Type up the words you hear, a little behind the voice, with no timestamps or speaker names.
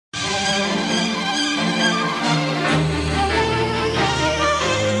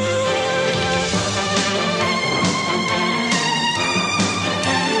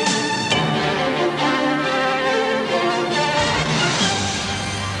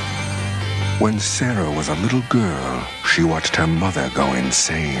When Sarah was a little girl, she watched her mother go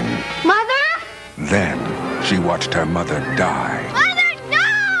insane. Mother? Then, she watched her mother die. Mother,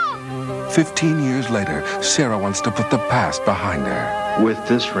 no! 15 years later, Sarah wants to put the past behind her. With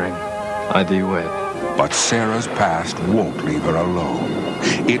this ring, I thee wed. But Sarah's past won't leave her alone.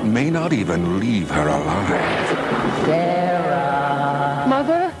 It may not even leave her alive. Sarah.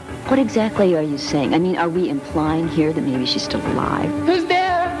 Mother? What exactly are you saying? I mean, are we implying here that maybe she's still alive? Who's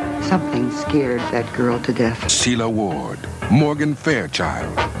there? Something scared that girl to death. Sheila Ward, Morgan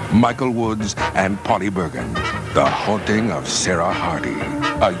Fairchild, Michael Woods, and Polly Bergen. The Haunting of Sarah Hardy.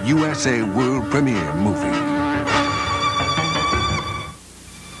 A USA world premiere movie.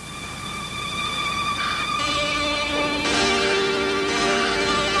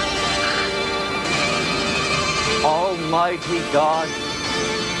 Almighty God,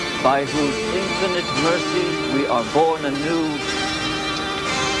 by whose infinite mercy we are born anew,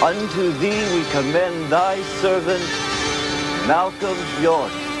 unto thee we commend thy servant, Malcolm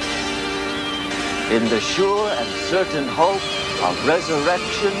York, in the sure and certain hope of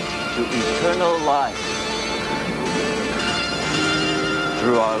resurrection to eternal life.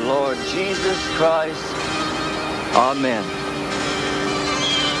 Through our Lord Jesus Christ, amen.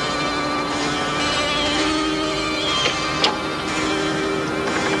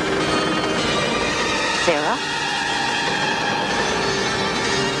 Sarah?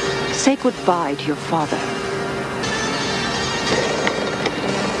 Say goodbye to your father.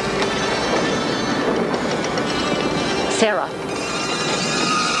 Sarah.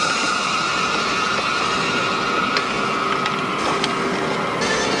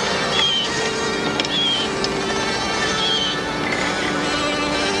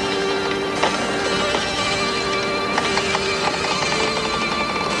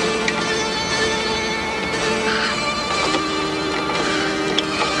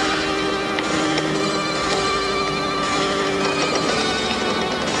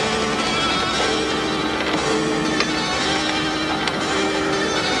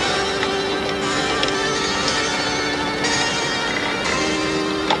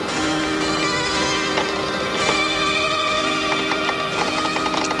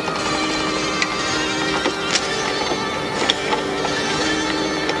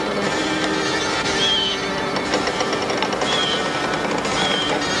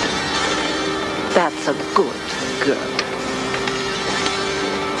 That's a good girl.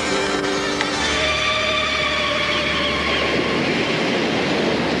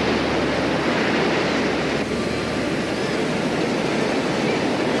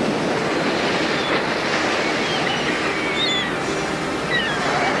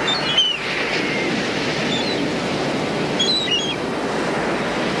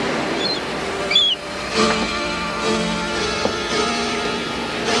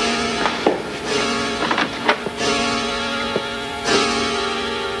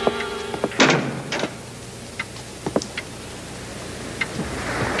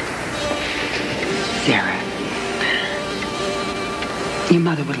 Sarah, your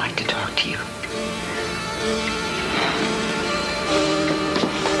mother would like to talk to you.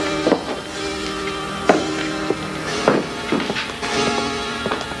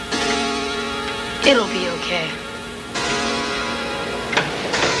 It'll be okay.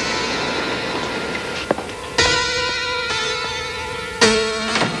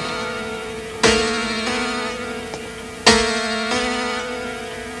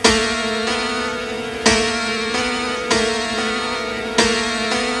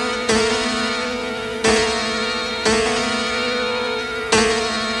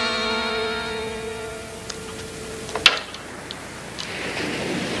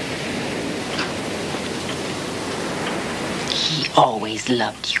 He always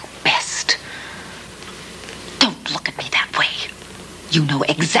loved you best. Don't look at me that way. You know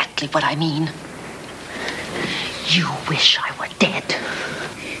exactly what I mean. You wish I were dead.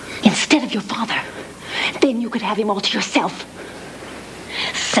 Instead of your father. Then you could have him all to yourself.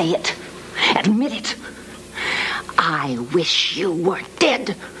 Say it. Admit it. I wish you were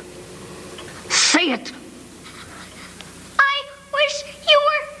dead. Say it. I wish you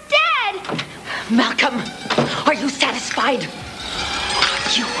were dead. Malcolm, are you satisfied?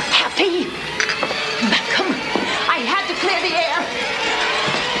 Are you happy? Malcolm, I had to clear the air.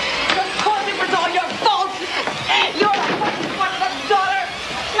 Of course it was all your fault. You're the one who wanted a daughter.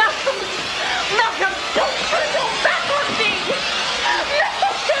 Malcolm, Malcolm, don't turn your back on me.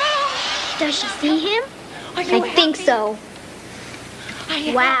 Malcolm! Does she see him? Are you I think happy? so. I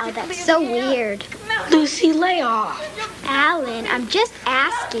had Wow, to that's clear so the air. weird. Lucy, lay off. Alan, I'm just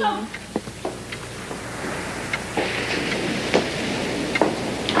asking.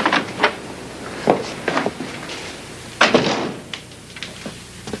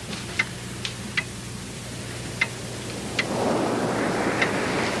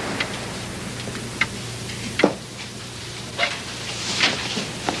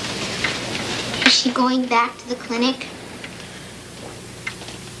 she going back to the clinic?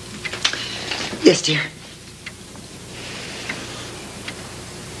 Yes, dear.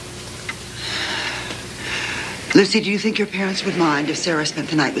 Lucy, do you think your parents would mind if Sarah spent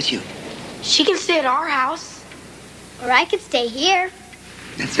the night with you? She can stay at our house. Or I could stay here.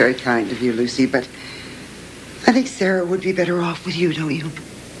 That's very kind of you, Lucy, but I think Sarah would be better off with you, don't you?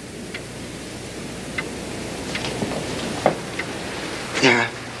 Sarah,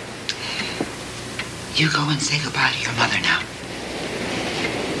 you go and say goodbye to your mother now.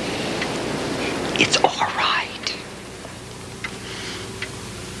 It's all right.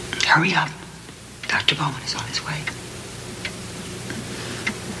 Hurry up. Dr. Bowman is on his way.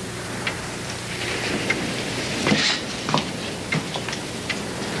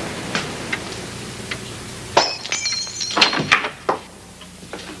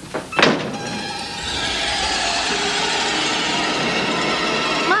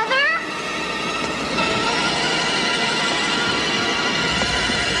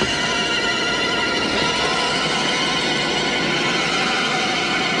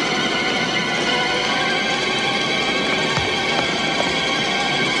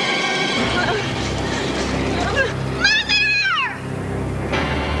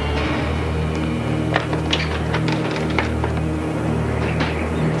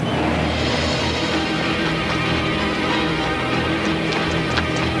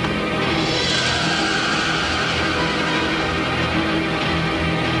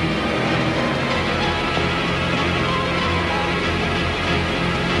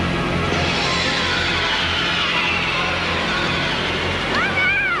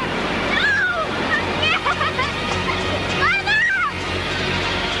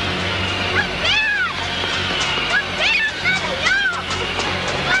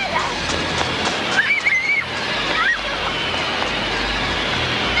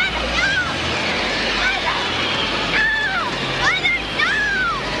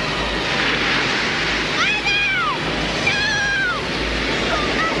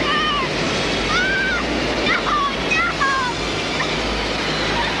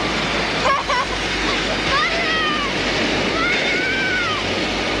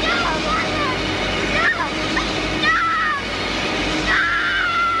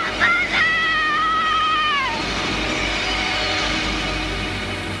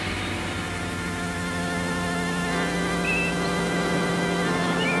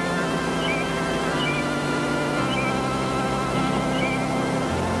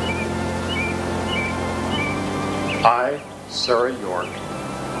 I, Sarah York,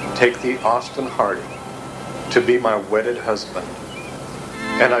 take thee, Austin Hardy, to be my wedded husband,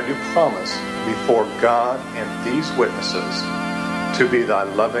 and I do promise before God and these witnesses to be thy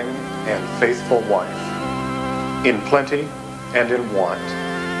loving and faithful wife, in plenty and in want,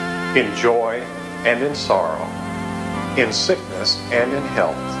 in joy and in sorrow, in sickness and in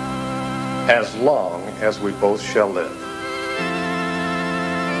health, as long as we both shall live.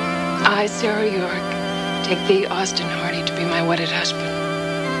 I, Sarah York, take thee, Austin Hardy, to be my wedded husband.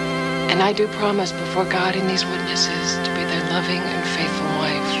 And I do promise before God and these witnesses to be thy loving and faithful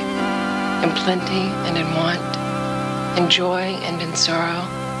wife, in plenty and in want, in joy and in sorrow,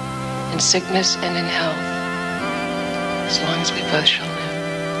 in sickness and in health, as long as we both shall live.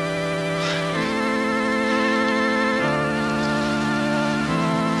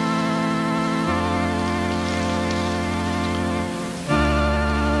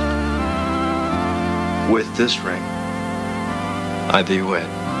 With this ring, I thee wed,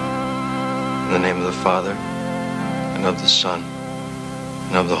 in the name of the Father, and of the Son,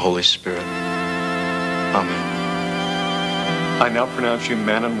 and of the Holy Spirit. Amen. I now pronounce you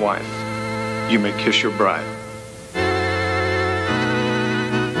man and wife. You may kiss your bride.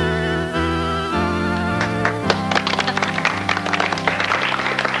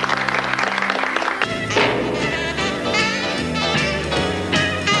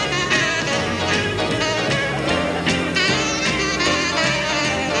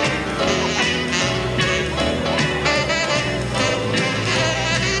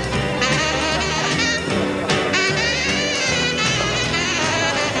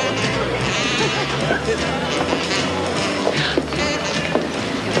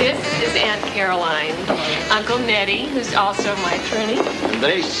 Caroline, Uncle Nettie, who's also my attorney. And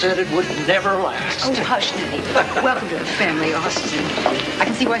they said it would never last. Oh, hush, Nettie. Welcome to the family, Austin. I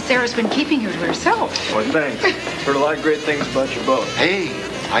can see why Sarah's been keeping you to herself. Well, thanks. Heard a lot of great things about you both. Hey,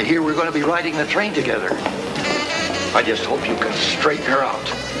 I hear we're going to be riding the train together. I just hope you can straighten her out.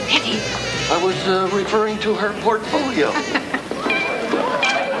 Nettie. I was referring to her portfolio.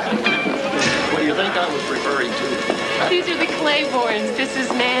 What do you think I was referring to? These are the Claibornes. This is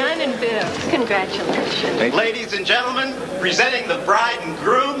Nan and Bill. Congratulations. Ladies and gentlemen, presenting the bride and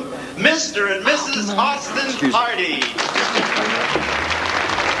groom, Mr. and Mrs. Austin Hardy.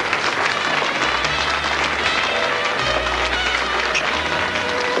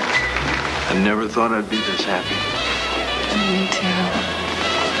 I never thought I'd be this happy. Me too.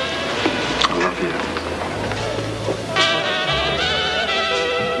 I love you.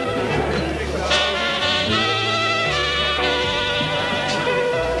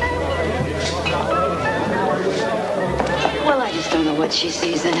 Well, I just don't know what she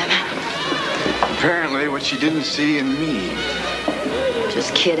sees in him. Apparently, what she didn't see in me.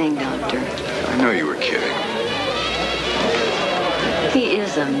 Just kidding, Doctor. I know you were kidding. He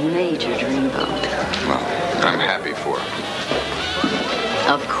is a major dreamboat. Well, I'm happy for him.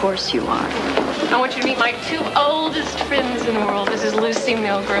 Of course you are. I want you to meet my two oldest friends in the world. This is Lucy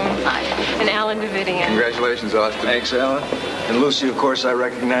Milgram and Alan Davidian. Congratulations, Austin. Thanks, Alan. And Lucy, of course, I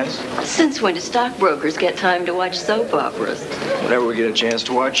recognize. Since when do stockbrokers get time to watch soap operas? Whenever we get a chance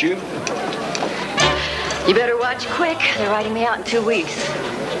to watch you. You better watch quick. They're writing me out in 2 weeks.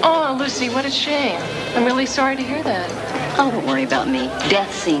 Oh, Lucy, what a shame. I'm really sorry to hear that. Oh, don't worry about me.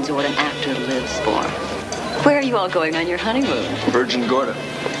 Death scenes are what an actor lives for. Where are you all going on your honeymoon? Virgin Gorda.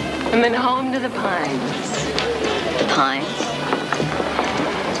 And then home to the Pines. The Pines?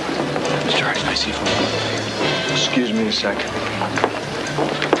 Mr. Hardy, I see from. Excuse me a second.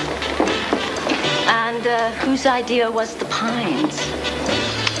 And whose idea was the Pines?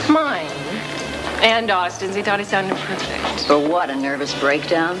 Mine. And Austin's. He thought he sounded perfect. For what, a nervous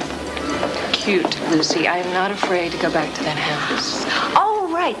breakdown? Cute, Lucy. I am not afraid to go back to that house. Oh,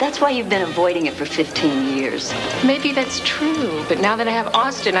 right. That's why you've been avoiding it for 15 years. Maybe that's true, but now that I have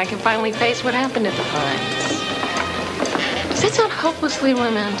Austin, I can finally face what happened at the Pines. Does that sound hopelessly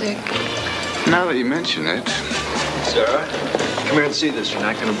romantic? Now that you mention it. Sarah, come here and see this. You're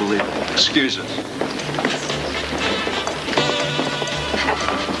not going to believe it. Excuse us.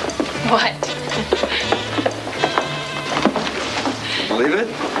 What? Believe it?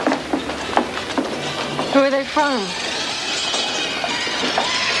 Who are they from?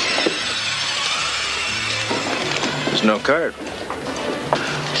 There's no card.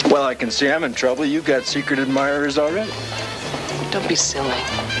 Well, I can see I'm in trouble. You got secret admirers already. Don't be silly.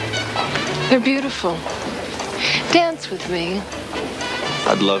 They're beautiful. Dance with me.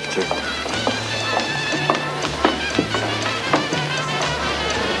 I'd love to.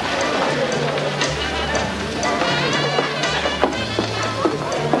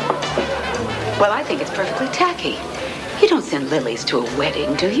 Well, I think it's perfectly tacky. You don't send lilies to a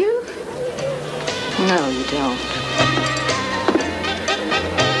wedding, do you? No, you don't.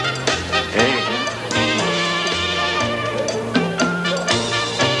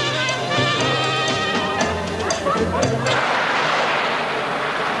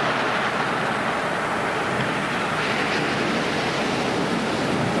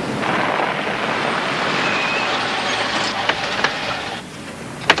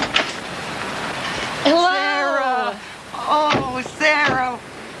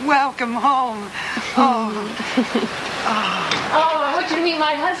 Welcome home. Oh. I want you to meet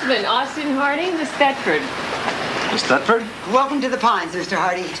my husband, Austin Hardy, Miss Thetford. Miss Thetford? Welcome to the Pines, Mr.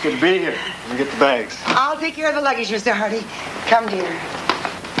 Hardy. It's good to be here. Let me get the bags. I'll take care of the luggage, Mr. Hardy. Come, dear.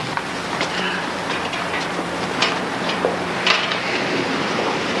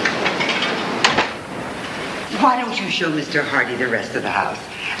 Why don't you show Mr. Hardy the rest of the house?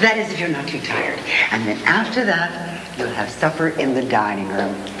 That is, if you're not too tired. And then after that, you'll have supper in the dining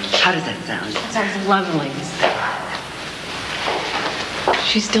room. How does that sound? That sounds lovely.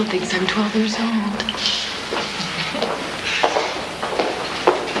 She still thinks I'm 12 years old.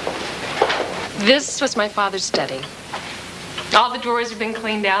 This was my father's study. All the drawers have been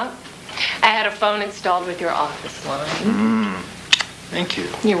cleaned out. I had a phone installed with your office line. Thank you.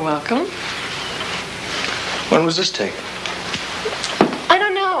 You're welcome. When was this taken? I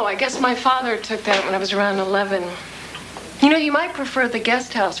don't know. I guess my father took that when I was around 11. You know, you might prefer the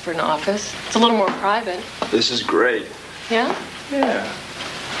guest house for an office. It's a little more private. This is great. Yeah? Yeah.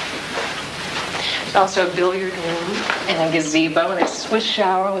 There's also a billiard room and a gazebo and a Swiss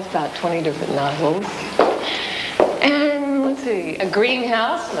shower with about 20 different nozzles. And let's see, a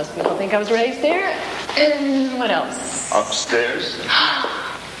greenhouse. Most people think I was raised there. And what else? Upstairs?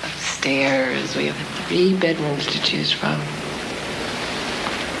 Upstairs. We have 3 bedrooms to choose from.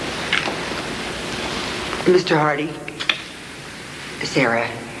 Mr. Hardy, Sarah,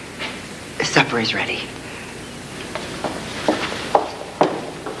 supper is ready.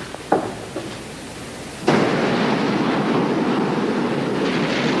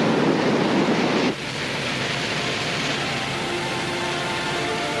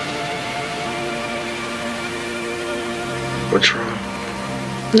 What's wrong?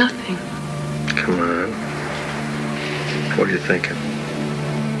 Nothing. Come on. What are you thinking?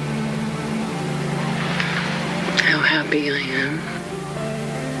 How happy I am.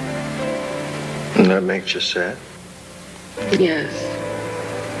 And that makes you sad? Yes.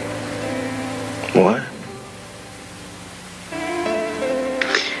 What?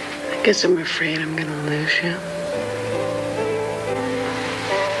 I guess I'm afraid I'm gonna lose you.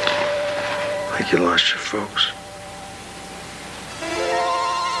 Like you lost your folks?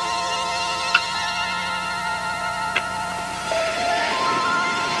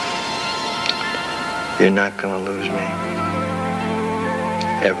 You're not gonna lose me.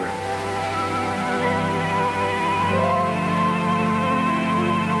 Ever.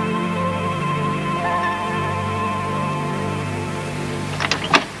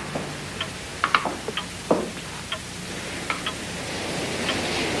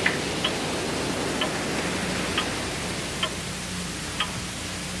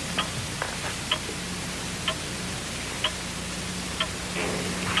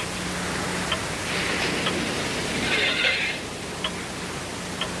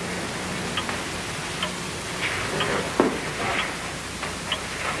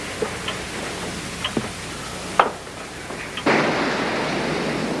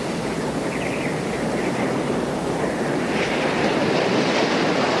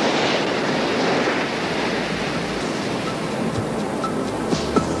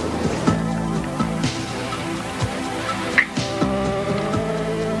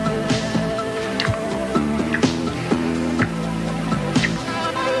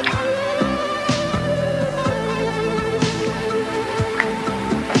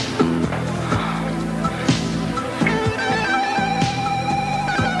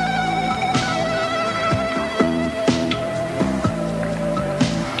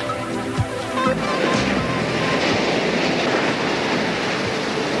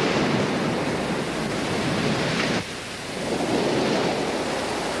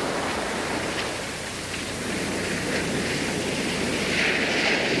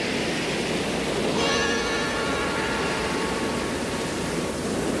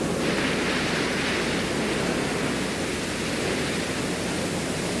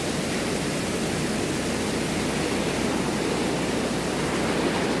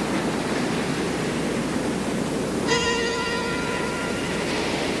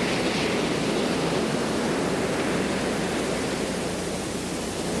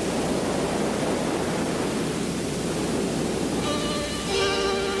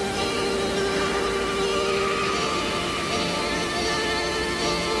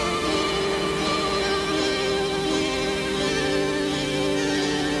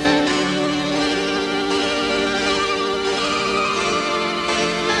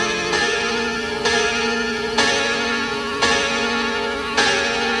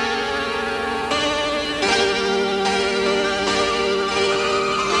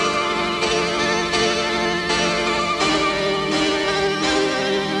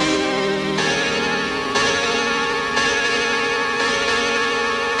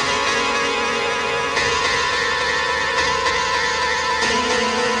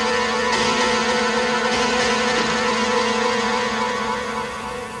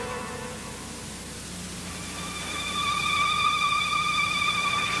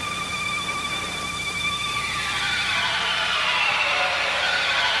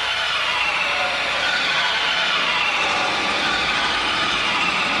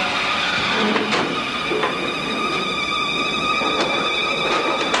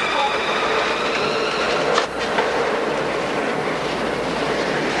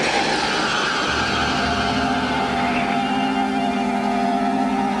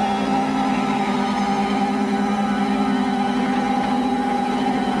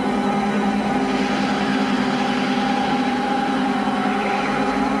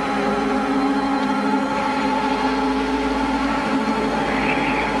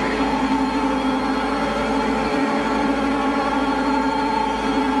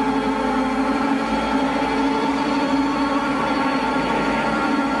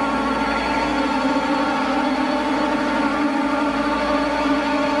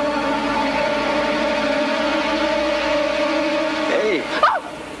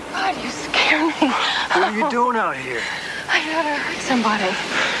 What are you doing out here? I thought I heard somebody.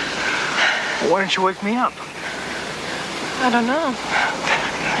 Why didn't you wake me up? I don't know.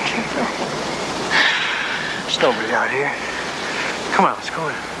 There's nobody out here. Come on, let's go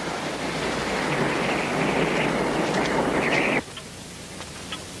in.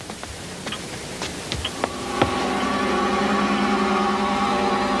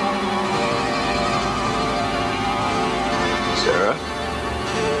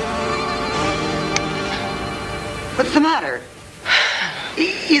 What's the matter?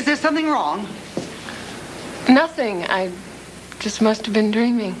 Is there something wrong? Nothing. I just must have been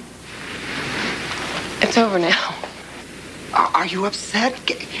dreaming. It's over now. Are you upset?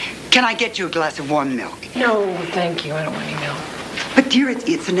 Can I get you a glass of warm milk? No, thank you. I don't want any milk. But, dear,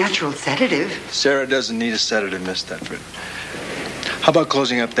 it's a natural sedative. Sarah doesn't need a sedative, Miss Thetford. How about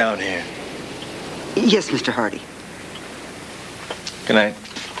closing up down here? Yes, Mr. Hardy. Good night.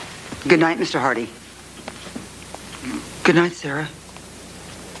 Good night, Mr. Hardy. Good night, Sarah.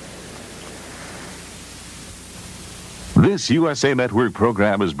 This USA Network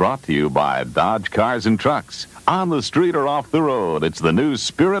program is brought to you by Dodge Cars and Trucks. On the street or off the road, it's the new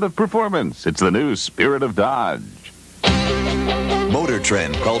spirit of performance. It's the new spirit of Dodge. Motor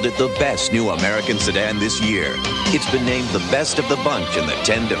Trend called it the best new American sedan this year. It's been named the best of the bunch in the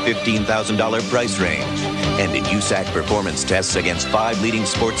 $10,000 to $15,000 price range. And in USAC performance tests against 5 leading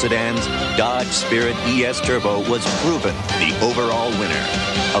sports sedans, Dodge Spirit ES Turbo was proven the overall winner.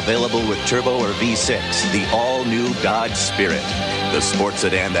 Available with turbo or V6, the all-new Dodge Spirit. The sports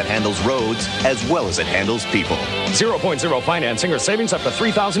sedan that handles roads as well as it handles people. 0.0 financing or savings up to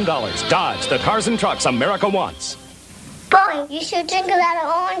 $3,000. Dodge, the cars and trucks America wants. Boy, you should drink a lot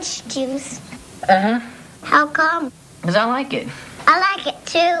of orange juice. Uh-huh. How come? Because I like it. I like it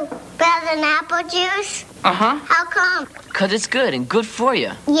too. Better than apple juice? Uh-huh. How come? Because it's good and good for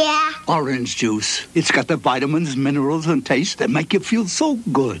you. Yeah. Orange juice. It's got the vitamins, minerals, and taste that make you feel so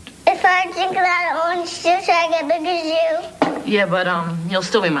good. If I drink a lot of orange juice, I get big as you. Yeah, but, you'll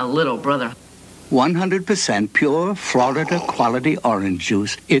still be my little brother. 100% pure Florida quality orange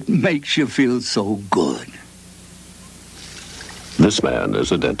juice. It makes you feel so good. This man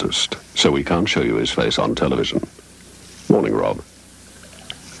is a dentist, so we can't show you his face on television. Morning, Rob.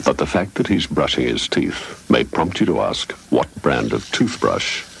 But the fact that he's brushing his teeth may prompt you to ask, what brand of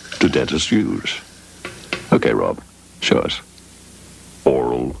toothbrush do dentists use? Okay, Rob, show us.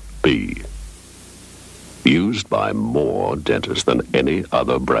 Oral-B. Used by more dentists than any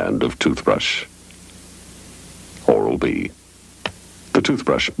other brand of toothbrush. Oral-B. The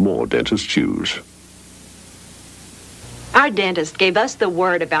toothbrush more dentists use. Our dentist gave us the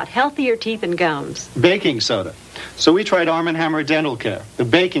word about healthier teeth and gums. Baking soda. So we tried Arm & Hammer Dental Care, the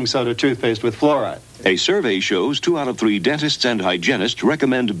baking soda toothpaste with fluoride. A survey shows 2 out of 3 dentists and hygienists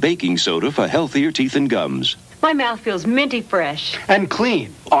recommend baking soda for healthier teeth and gums. My mouth feels minty fresh. And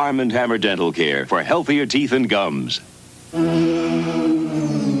clean. Arm & Hammer Dental Care for healthier teeth and gums.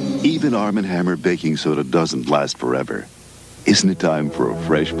 Even Arm & Hammer baking soda doesn't last forever. Isn't it time for a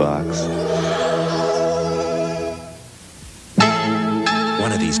fresh box?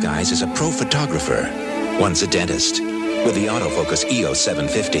 One of these guys is a pro photographer. One's a dentist. With the autofocus EOS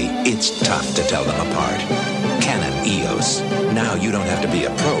 750, it's tough to tell them apart. Canon EOS. Now you don't have to be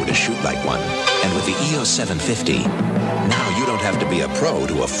a pro to shoot like one. And with the EOS 750, now you don't have to be a pro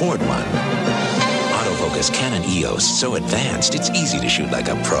to afford one. Autofocus Canon EOS, so advanced, it's easy to shoot like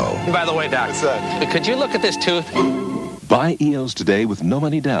a pro. By the way, Doc, could you look at this tooth? Buy EOS today with no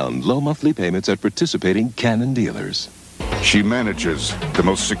money down, low monthly payments at participating Canon dealers. She manages the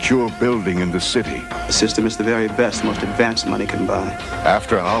most secure building in the city. The system is the very best, most advanced money can buy.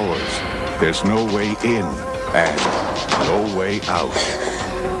 After hours, there's no way in and no way out.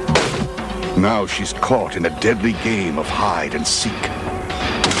 Now she's caught in a deadly game of hide and seek.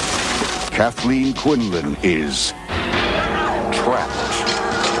 Kathleen Quinlan is Trapped,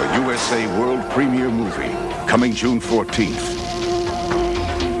 a USA world premiere movie, coming June 14th.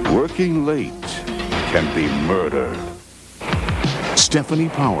 Working late can be murder. Stephanie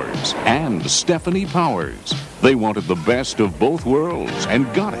Powers and Stephanie Powers. They wanted the best of both worlds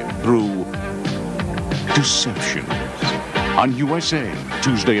and got it through Deceptions. On USA,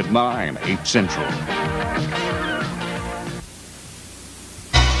 Tuesday at 9, 8 Central.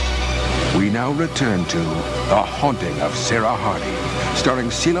 We now return to The Haunting of Sarah Hardy, starring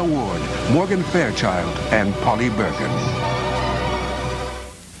Sheila Ward, Morgan Fairchild, and Polly Bergen.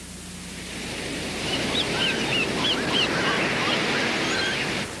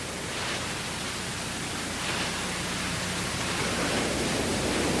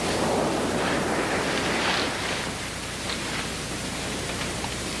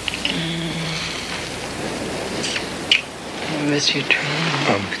 Miss your train.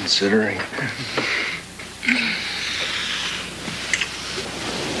 I'm considering.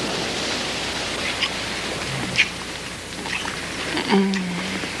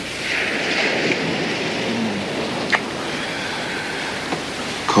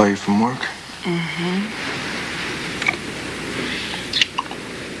 Call you from work? Mm-hmm.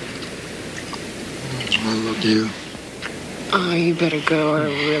 I love you. Oh, you better go or I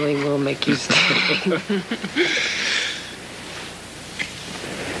really will make you stay.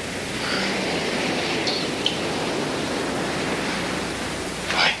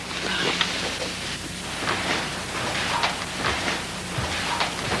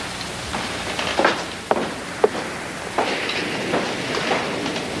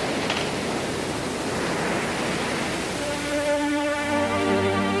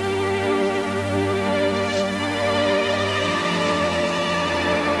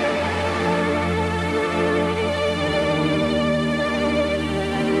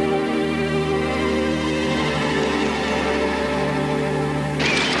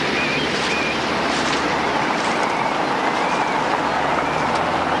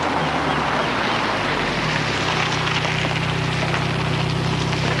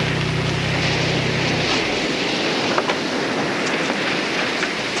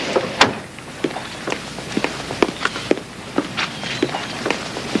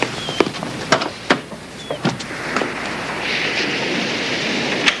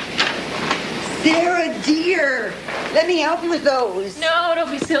 help you with those. No, don't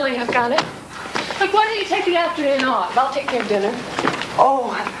be silly. I've got it. Look, why don't you take the afternoon off? I'll take care of dinner.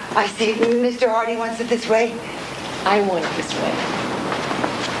 Oh, I see. Mr. Hardy wants it this way. I want it this way.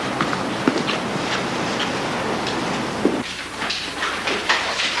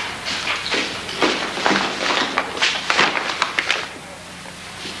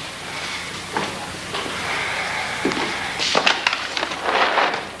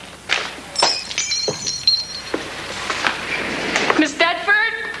 Miss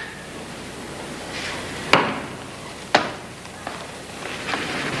Thetford?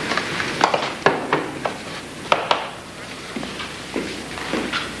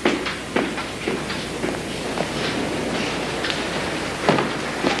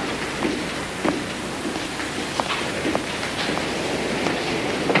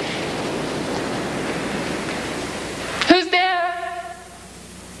 Who's there?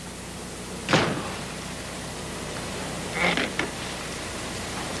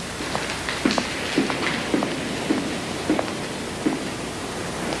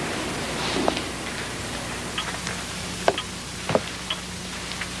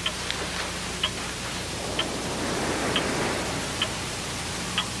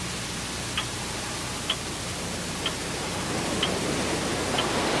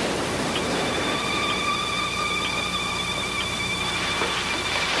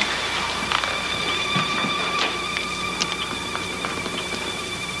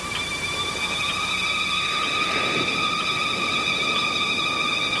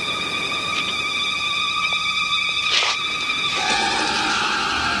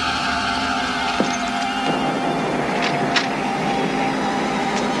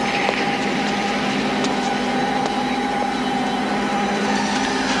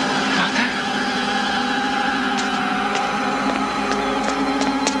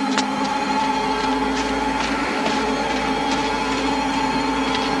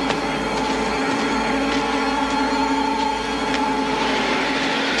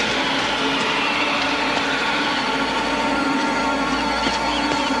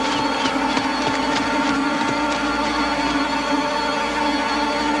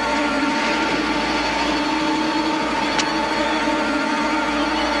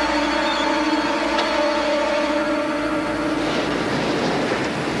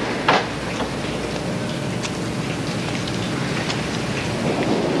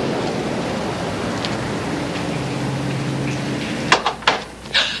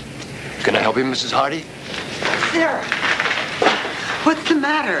 Can I help you, Mrs. Hardy? Sarah, what's the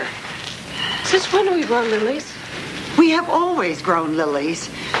matter? Since when do we grow lilies? We have always grown lilies.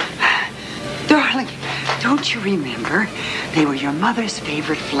 Darling, don't you remember? They were your mother's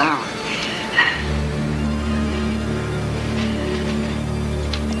favorite flower.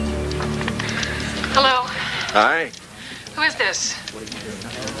 Hello. Hi. Who is this?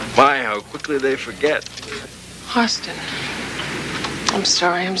 My, how quickly they forget. Austin. I'm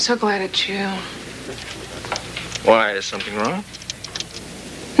sorry. I'm so glad it's you. Why, is something wrong?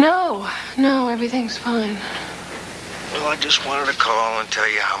 No, everything's fine. Well, I just wanted to call and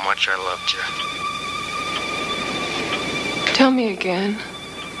tell you how much I loved you. Tell me again.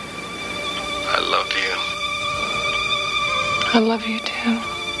 I love you. I love you too.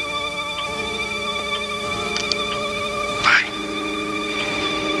 Bye.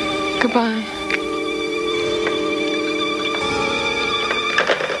 Goodbye.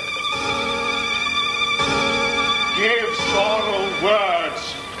 Give sorrow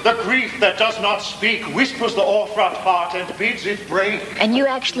words. The grief that does not speak whispers the o'erfraught heart and bids it break. And you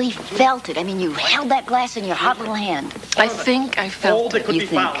actually felt it. I mean, you held that glass in your hot little hand. I think I felt it. You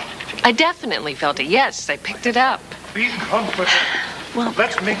think? I definitely felt it. Yes, I picked it up. Be comforted. Well,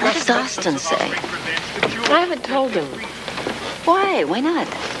 Let's make what does Austin say? I haven't told him. Why? Why not?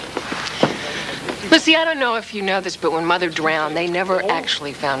 Lucy, I don't know if you know this, but when Mother drowned, they never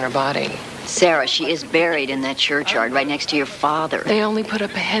actually found her body. Sarah, she is buried in that churchyard right next to your father. They only put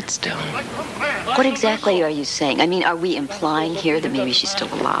up a headstone. What exactly are you saying? I mean, are we implying here that maybe she's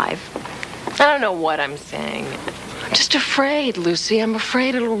still alive? I don't know what I'm saying. I'm just afraid, Lucy. I'm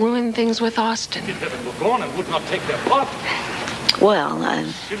afraid it'll ruin things with Austin. Well,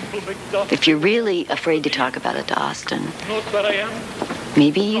 if you're really afraid to talk about it to Austin,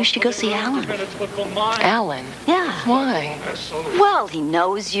 maybe you should go see Alan. Alan? Yeah. Why? Well, he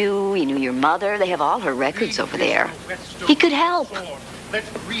knows you. He knew your mother. They have all her records over there. He could help.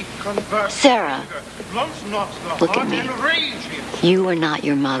 Sarah, look at me. You are not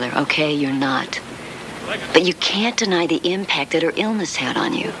your mother, okay? You're not. But you can't deny the impact that her illness had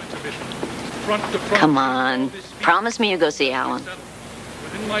on you. Come on. Promise me you'll go see Alan.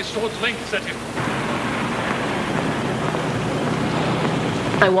 Within my sword's length, set him.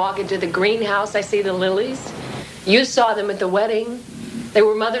 I walk into the greenhouse, I see the lilies. You saw them at the wedding. They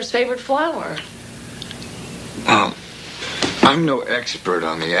were Mother's favorite flower. Well, I'm no expert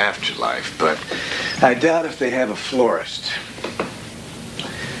on the afterlife, but I doubt if they have a florist.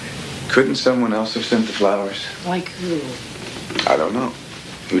 Couldn't someone else have sent the flowers? Like who? I don't know.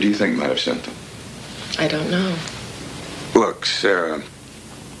 Who do you think might have sent them? I don't know. Look, Sarah,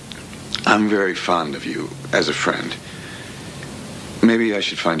 I'm very fond of you as a friend. Maybe I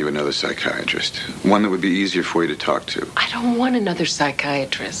should find you another psychiatrist. One that would be easier for you to talk to. I don't want another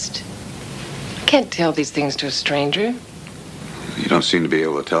psychiatrist. I can't tell these things to a stranger. You don't seem to be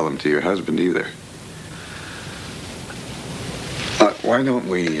able to tell them to your husband either. Why don't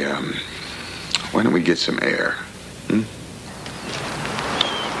we get some air? Hmm?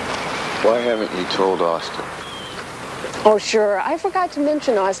 Why haven't you told Austin? Oh, sure. I forgot to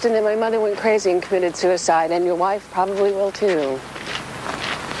mention, Austin, that my mother went crazy and committed suicide, and your wife probably will, too.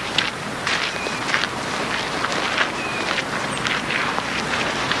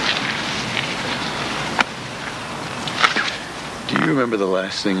 Do you remember the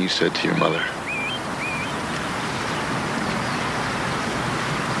last thing you said to your mother?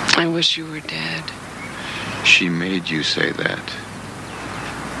 I wish you were dead. She made you say that.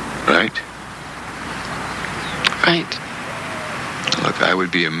 Right? Right. Look, I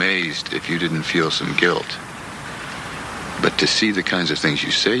would be amazed if you didn't feel some guilt. But to see the kinds of things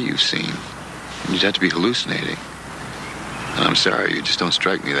you say you've seen, you'd have to be hallucinating. And I'm sorry, you just don't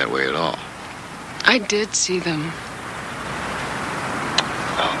strike me that way at all. I did see them.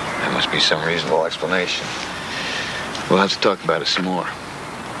 Well, there must be some reasonable explanation. We'll have to talk about it some more.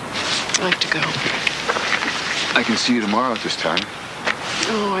 I have to go. I can see you tomorrow at this time.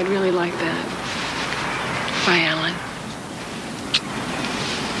 Oh, I'd really like that. Bye, Alan.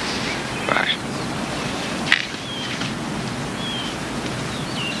 Bye.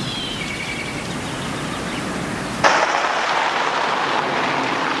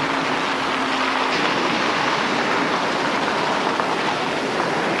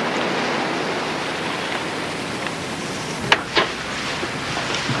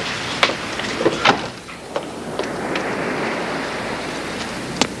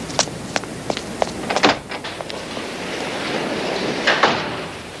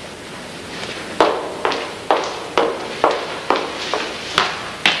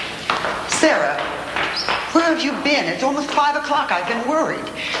 It's almost 5 o'clock. I've been worried.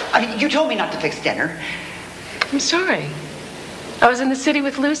 I mean, you told me not to fix dinner. I'm sorry. I was in the city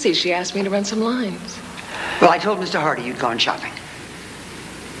with Lucy. She asked me to run some lines. Well, I told Mr. Hardy you'd gone shopping.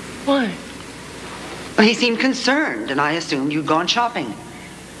 Why? Well, he seemed concerned, and I assumed you'd gone shopping.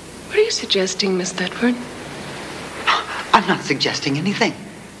 What are you suggesting, Miss Thetford? I'm not suggesting anything.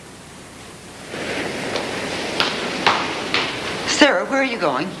 Sarah, where are you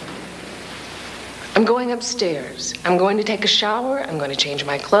going? I'm going upstairs. I'm going to take a shower. I'm going to change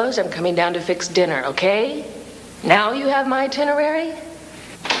my clothes. I'm coming down to fix dinner, okay? Now you have my itinerary?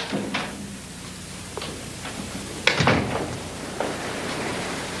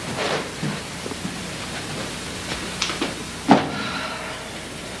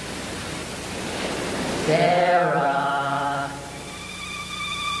 Sarah.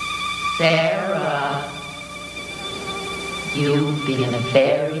 Sarah. You've been a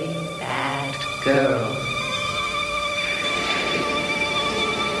very bad girl.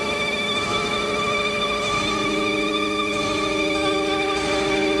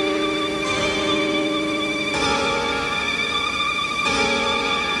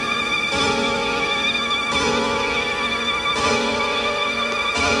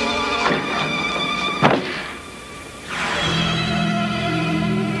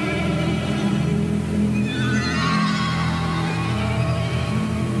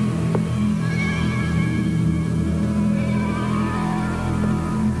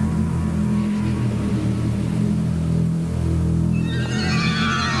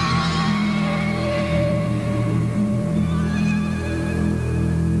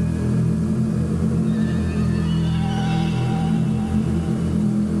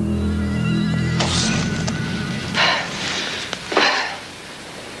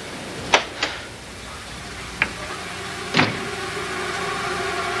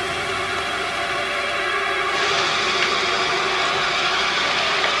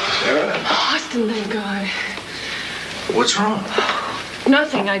 Austin, thank God. What's wrong?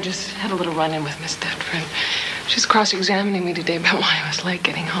 Nothing. I just had a little run-in with Miss Thetford. She's cross-examining me today about why I was late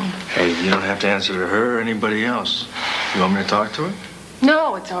getting home. Hey, you don't have to answer to her or anybody else. You want me to talk to her?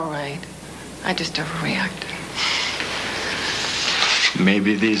 No, it's all right. I just overreacted.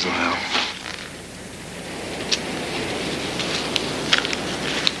 Maybe these will help.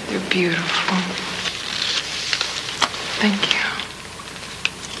 You're beautiful. Thank you.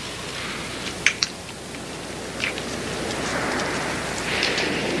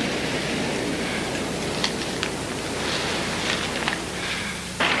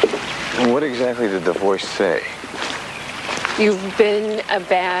 And what exactly did the voice say? You've been a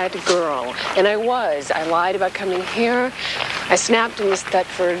bad girl. And I was. I lied about coming here. I snapped at Miss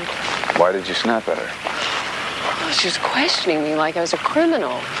Thetford. Why did you snap at her? Oh, she was questioning me like I was a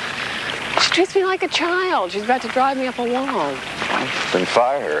criminal. She treats me like a child. She's about to drive me up a wall. Then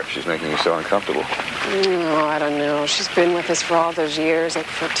fire her if she's making you so uncomfortable. Oh, I don't know. She's been with us for all those years. I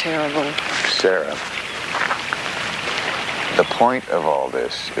feel terrible. Sarah, the point of all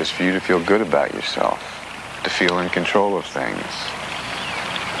this is for you to feel good about yourself, to feel in control of things.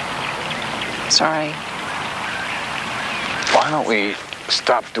 Sorry. Why don't we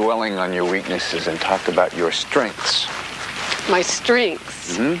stop dwelling on your weaknesses and talk about your strengths? My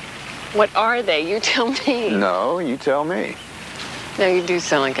strengths? Mm-hmm. What are they? You tell me. No, you tell me. No, you do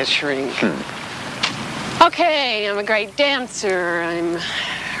sound like a shrink. Okay, I'm a great dancer. I'm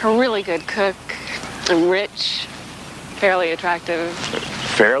a really good cook. I'm rich, fairly attractive.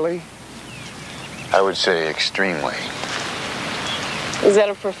 Fairly? I would say extremely. Is that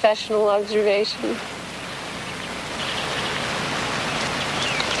a professional observation?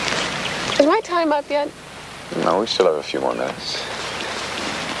 Is my time up yet? No, we still have a few more minutes.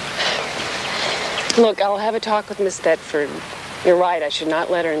 Look, I'll have a talk with Miss Thetford. You're right, I should not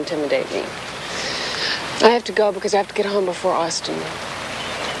let her intimidate me. I have to go because I have to get home before Austin.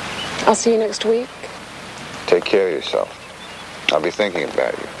 I'll see you next week. Take care of yourself. I'll be thinking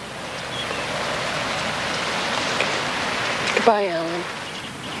about you. Goodbye, Alan.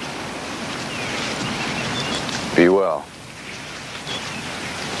 Be well.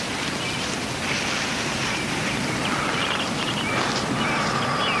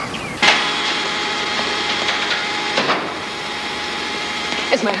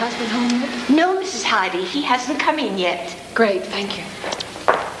 Is my husband home yet? No, Mrs. Hardy. He hasn't come in yet. Great, thank you.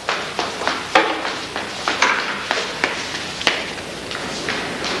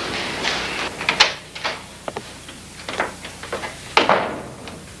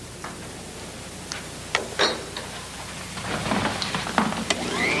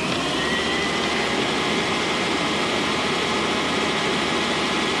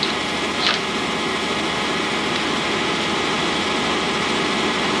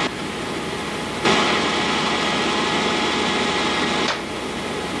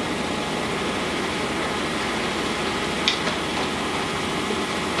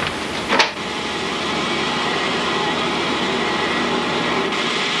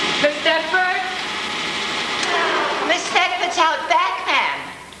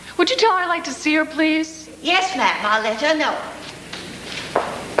 Would you tell her I'd like to see her, please? Yes, ma'am. I'll let her know.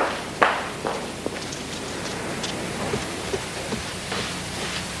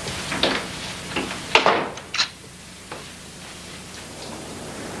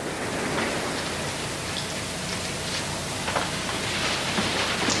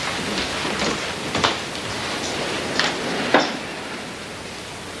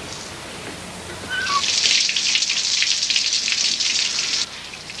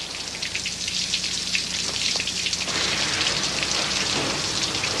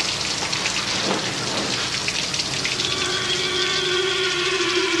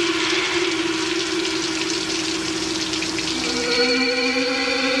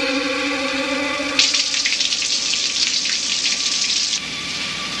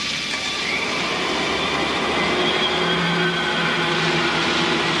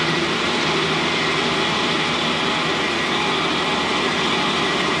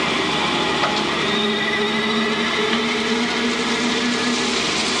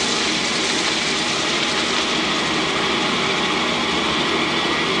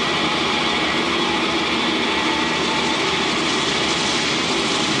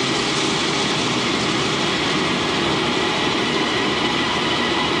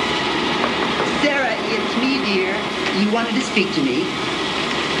 You wanted to speak to me?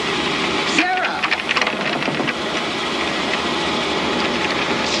 Sarah!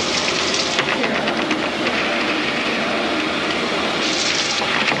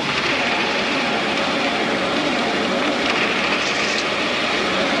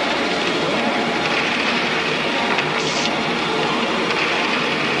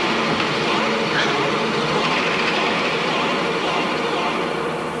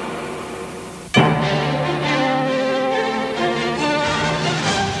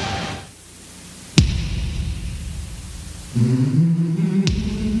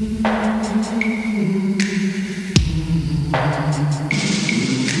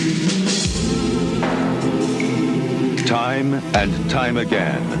 Time and time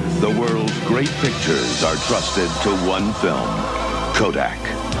again, the world's great pictures are trusted to one film, Kodak.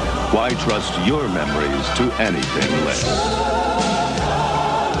 Why trust your memories to anything less?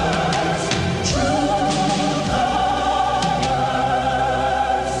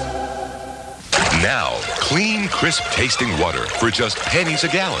 Now, clean, crisp-tasting water for just pennies a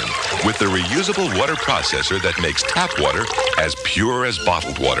gallon with the reusable water processor that makes tap water as pure as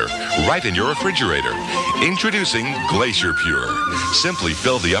bottled water right in your refrigerator. Introducing Glacier Pure. Simply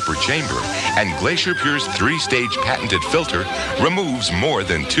fill the upper chamber, and Glacier Pure's 3-stage patented filter removes more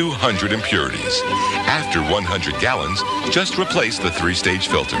than 200 impurities. After 100 gallons, just replace the 3-stage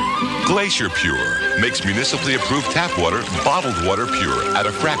filter. Glacier Pure makes municipally approved tap water, bottled water pure at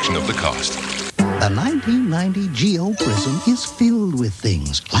a fraction of the cost. The 1990 Geo Prism is filled with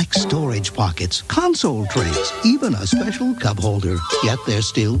things like storage pockets, console trays, even a special cup holder. Yet there's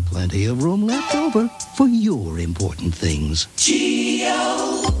still plenty of room left over for your important things.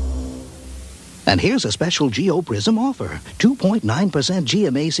 Geo! And here's a special Geo Prism offer. 2.9%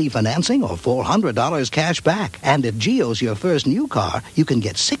 GMAC financing or $400 cash back. And if Geo's your first new car, you can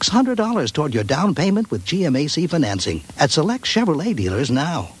get $600 toward your down payment with GMAC financing at select Chevrolet dealers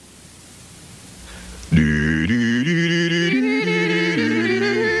now. A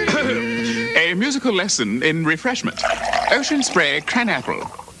musical lesson in refreshment. Ocean Spray Cranapple.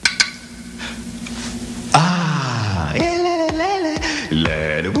 Ah,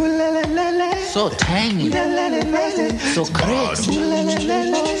 so tangy, so crisp,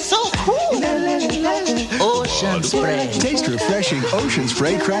 so cool. Ocean Spray. Taste refreshing Ocean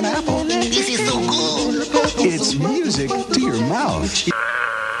Spray Cranapple. This is so good. It's music to your mouth.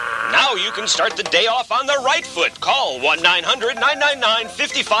 Now you can start the day off on the right foot. Call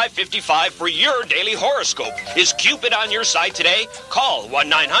 1-900-999-5555 for your daily horoscope. Is Cupid on your side today? Call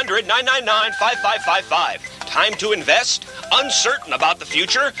 1-900-999-5555. Time to invest? Uncertain about the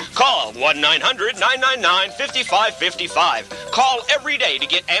future? Call 1-900-999-5555. Call every day to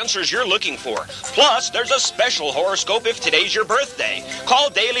get answers you're looking for. Plus, there's a special horoscope if today's your birthday. Call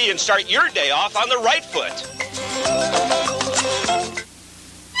daily and start your day off on the right foot.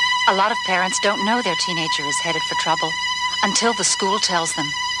 A lot of parents don't know their teenager is headed for trouble until the school tells them.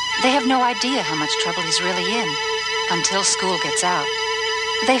 They have no idea how much trouble he's really in until school gets out.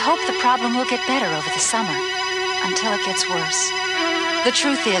 They hope the problem will get better over the summer until it gets worse. The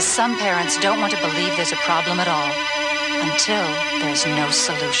truth is, some parents don't want to believe there's a problem at all until there's no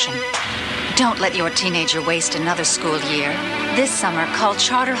solution. Don't let your teenager waste another school year. This summer, call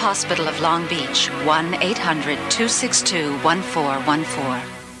Charter Hospital of Long Beach, 1-800-262-1414.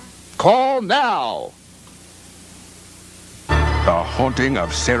 Call now. The Haunting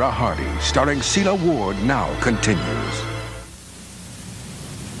of Sarah Hardy, starring Celia Ward, now continues.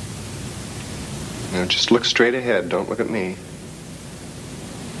 Now just look straight ahead. Don't look at me.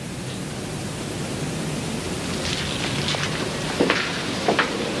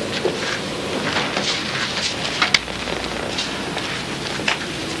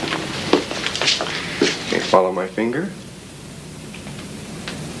 Okay, follow my finger.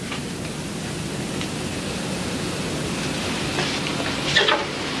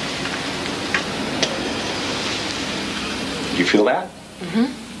 You feel that? Mm-hmm.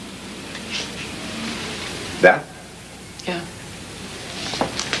 That? Yeah.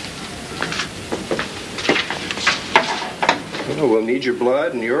 Well, we'll need your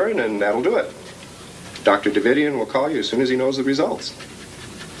blood and urine, and that'll do it. Dr. Davidian will call you as soon as he knows the results.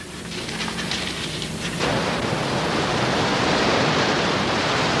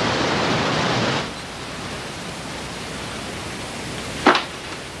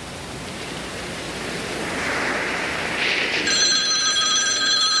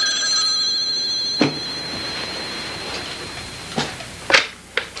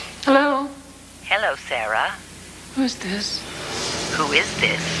 Hello? Hello, Sarah. Who's this? Who is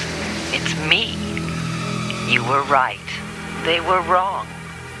this? It's me. You were right. They were wrong.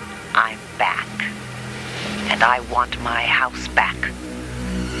 I'm back. And I want my house back.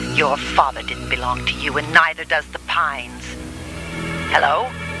 Your father didn't belong to you, and neither does the Pines. Hello?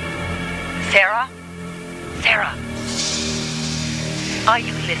 Sarah? Sarah? Are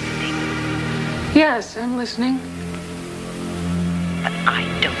you listening? Yes, I'm listening. But I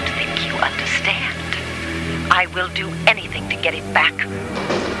don't think you understand. I will do anything to get it back.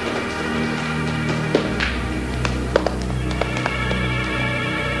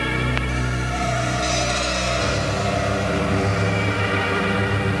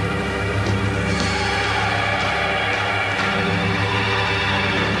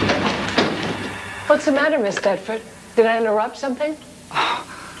 What's the matter, Miss Thetford? Did I interrupt something? Oh,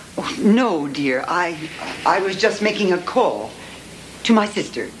 No, dear. I was just making a call to my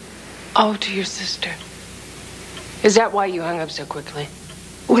sister. Oh, to your sister. Is that why you hung up so quickly?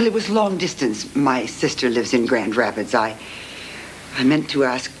 Well, it was long distance. My sister lives in Grand Rapids. I meant to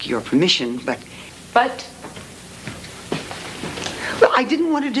ask your permission, but... But? Well, I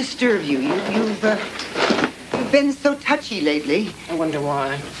didn't want to disturb you. You've been so touchy lately. I wonder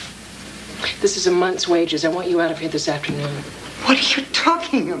why. This is a month's wages. I want you out of here this afternoon. What are you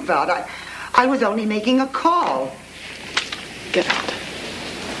talking about? I was only making a call. Get out.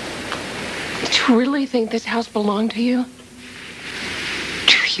 Do you really think this house belonged to you?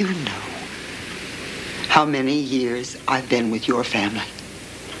 Do you know how many years I've been with your family?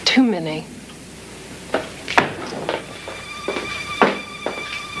 Too many.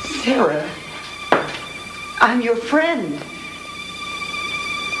 Sarah, I'm your friend.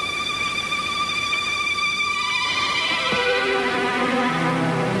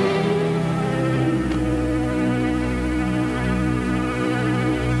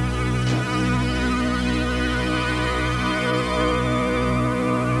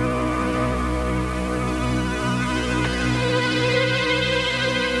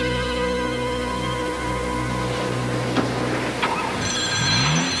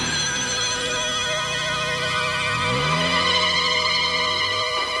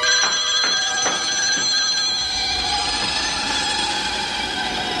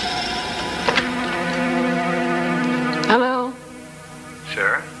 Hello?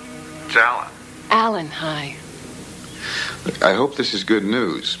 Sarah? It's Alan. Alan, hi. Look, I hope this is good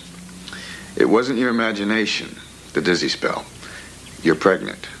news. It wasn't your imagination, the dizzy spell. You're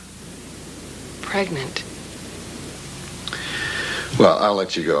pregnant. Pregnant? Well, I'll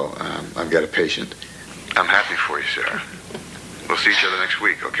let you go. I've got a patient. I'm happy for you, Sarah. We'll see each other next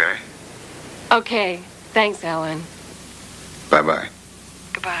week, okay? Okay. Thanks, Alan. Bye-bye.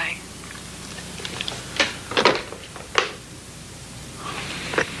 Goodbye.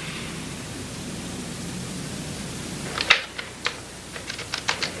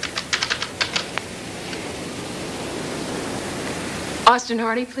 Austin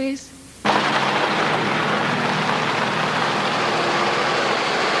Hardy, please.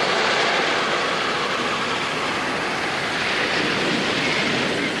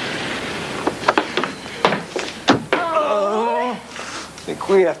 Think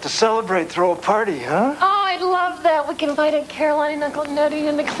we have to celebrate, throw a party, huh? Oh, I'd love that. We can invite Caroline and Uncle Nettie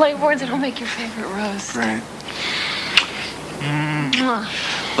and the Claibornes, and I'll make your favorite roast. Right.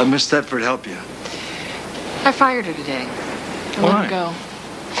 Mwah. Let Miss Thetford help you. I fired her today. I let her go.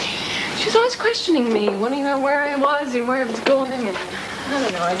 She's always questioning me, wanting to know where I was and where I was going, and I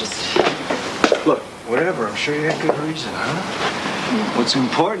don't know, I just... Look, whatever, I'm sure you had good reason, huh? What's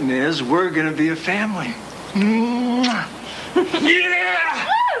important is we're gonna be a family. Yeah!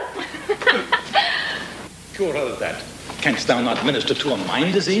 Cure her of that. Canst thou not minister to a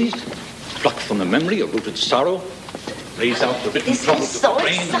mind disease? Pluck from the memory a rooted sorrow? Raise out the written This troubles is of so the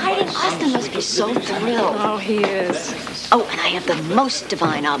brain. exciting. Austin must be so thrilled. Oh, he is. Oh, and I have the most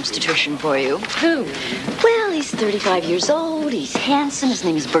divine obstetrician for you. Who? Well, he's 35 years old. He's handsome. His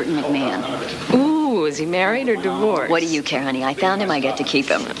name is Burton McMahon. Ooh, is he married or divorced? What do you care, honey? I found him. I get to keep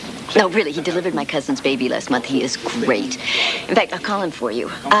him. No, really, he delivered my cousin's baby last month. He is great. In fact, I'll call him for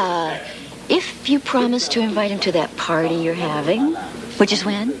you. If you promise to invite him to that party you're having, which is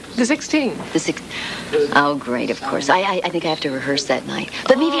when? The 16th. The 6th. Oh, great, of course. I think I have to rehearse that night.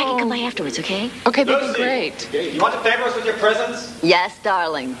 But maybe I can come by afterwards, okay? Okay, that'd be great. You want to favor us with your presence? Yes,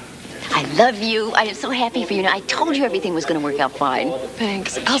 darling. I love you. I am so happy for you. Now, I told you everything was going to work out fine.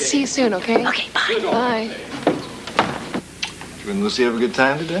 Thanks. I'll see you soon, okay? Okay, bye. Bye. You and Lucy have a good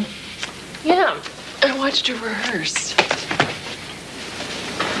time today? Yeah, I watched her rehearse.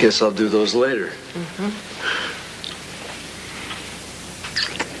 Guess I'll do those later. Mm-hmm.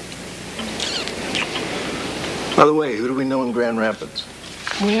 By the way, who do we know in Grand Rapids?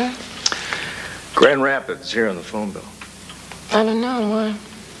 Where? Grand Rapids, here on the phone bill. I don't know. Why?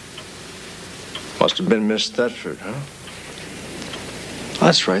 Must have been Miss Thetford, huh?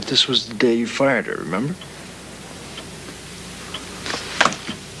 That's right. This was the day you fired her, remember?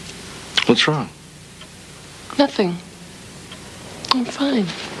 What's wrong? Nothing. I'm fine.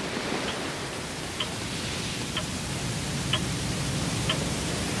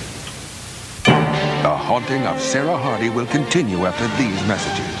 The Haunting of Sarah Hardy will continue after these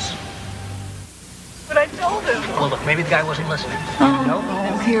messages. But I told him. Well, look, maybe the guy wasn't listening. Oh, no.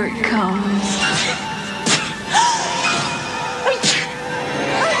 Here it comes.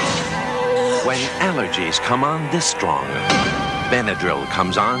 When allergies come on this strong, Benadryl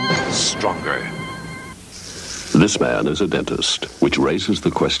comes on stronger. This man is a dentist, which raises the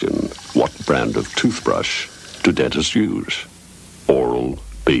question, what brand of toothbrush do dentists use?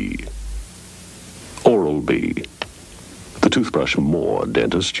 Oral-B. Oral-B, the toothbrush more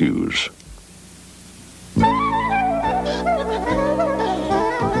dentists use.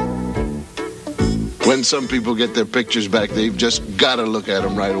 When some people get their pictures back, they've just got to look at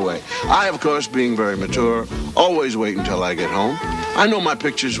them right away. I, of course, being very mature, always wait until I get home. I know my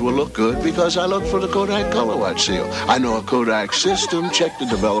pictures will look good because I look for the Kodak Color Watch seal. I know a Kodak system checked to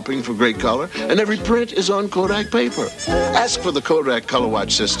developing for great color, and every print is on Kodak paper. Ask for the Kodak Color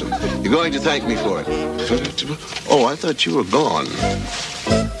Watch system. You're going to thank me for it. Oh, I thought you were gone.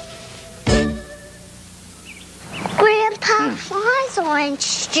 Grandpa, why is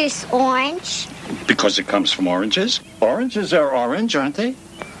orange juice orange? Because it comes from oranges. Oranges are orange, aren't they?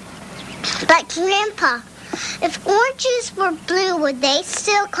 But Grandpa, if oranges were blue, would they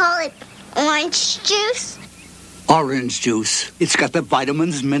still call it orange juice? Orange juice. It's got the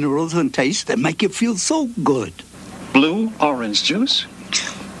vitamins, minerals, and taste that make you feel so good. Blue orange juice?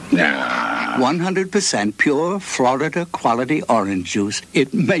 Nah. 100% pure Florida quality orange juice.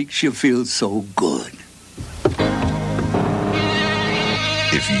 It makes you feel so good.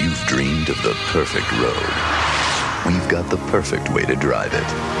 If you've dreamed of the perfect road, we've got the perfect way to drive it.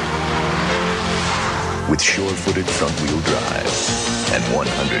 With sure-footed front-wheel drive and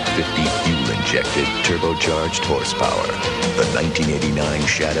 150 fuel-injected turbocharged horsepower, the 1989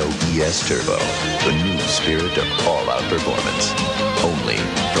 Shadow ES Turbo, the new spirit of all-out performance, only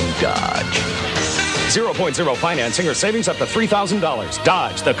from Dodge. 0.0 financing or savings up to $3,000.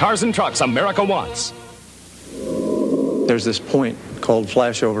 Dodge, the cars and trucks America wants. There's this point called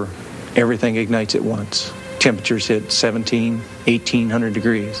flashover. Everything ignites at once. Temperatures hit 1,800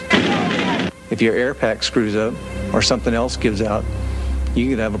 degrees. If your air pack screws up or something else gives out, you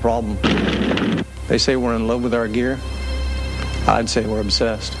could have a problem. They say we're in love with our gear. I'd say we're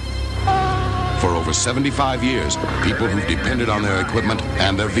obsessed. For over 75 years, people who've depended on their equipment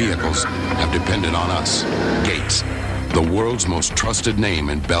and their vehicles have depended on us. Gates, the world's most trusted name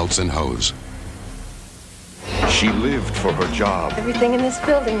in belts and hose. She lived for her job. Everything in this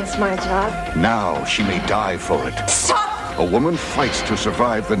building is my job. Now she may die for it. Stop! A woman fights to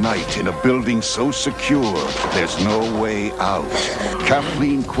survive the night in a building so secure, there's no way out.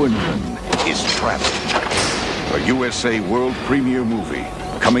 Kathleen Quinlan is trapped. A USA world premiere movie,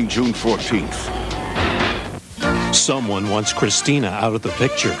 coming June 14th. Someone wants Christina out of the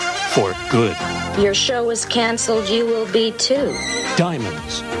picture for good. Your show is canceled. You will be too.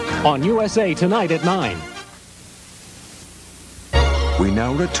 Diamonds on USA Tonight at 9. We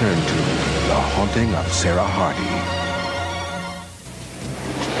now return to The Haunting of Sarah Hardy.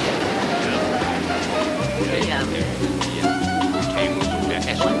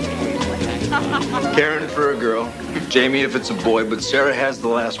 Karen for a girl, Jamie if it's a boy, but Sarah has the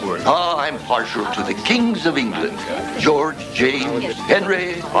last word. Ah, I'm partial to the kings of England. George, James,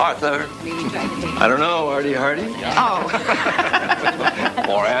 Henry, Arthur. I don't know, Artie Hardy. Oh.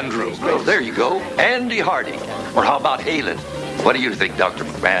 Or Andrew. Well, there you go. Andy Hardy. Or how about Halen? What do you think, Dr.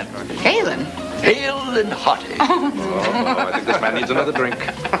 McMahon? Halen? Hale and Hottie. Oh, I think this man needs another drink.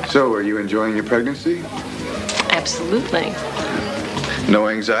 So, are you enjoying your pregnancy? Absolutely. No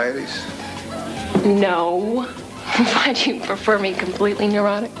anxieties? No. Why do you prefer me completely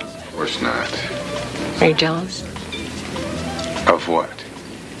neurotic? Of course not. Are you jealous? Of what?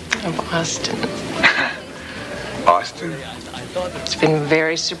 Of Austin. Austin? It's been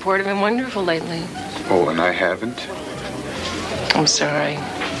very supportive and wonderful lately. Oh, and I haven't? I'm sorry.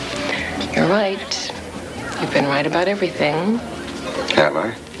 You're right. You've been right about everything. Have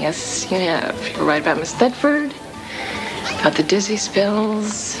I? Yes, you have. You're right about Miss Thetford, about the dizzy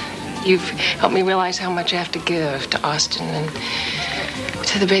spells. You've helped me realize how much I have to give to Austin and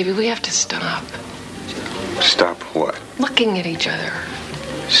to the baby. We have to stop. Stop what? Looking at each other.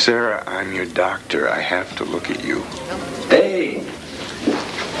 Sarah, I'm your doctor. I have to look at you. Hey!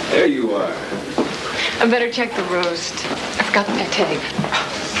 There you are. I better check the roast. I forgot my tape.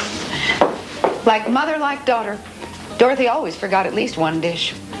 Like mother, like daughter. Dorothy always forgot at least one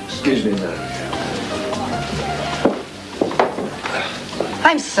dish. Excuse me, ma'am.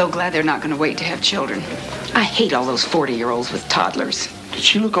 I'm so glad they're not going to wait to have children. I hate all those 40-year-olds with toddlers. Did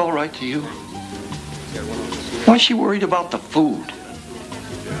she look all right to you? Why is she worried about the food?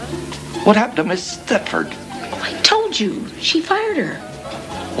 What happened to Miss Thetford? I told you. She fired her.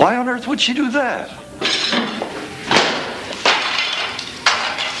 Why on earth would she do that?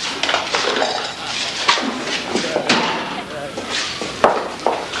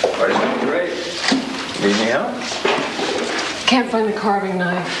 Where's my drink? Need any help? Can't find the carving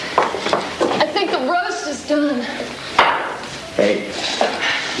knife. I think the roast is done. Hey,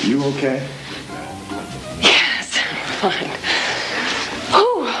 you okay? Yes, I'm fine.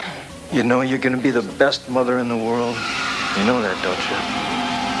 Oh! You know you're gonna be the best mother in the world. You know that, don't you?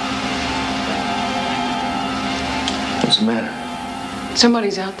 What's the matter?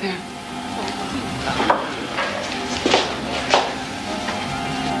 Somebody's out there.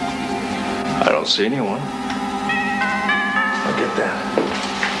 I don't see anyone. I'll get that.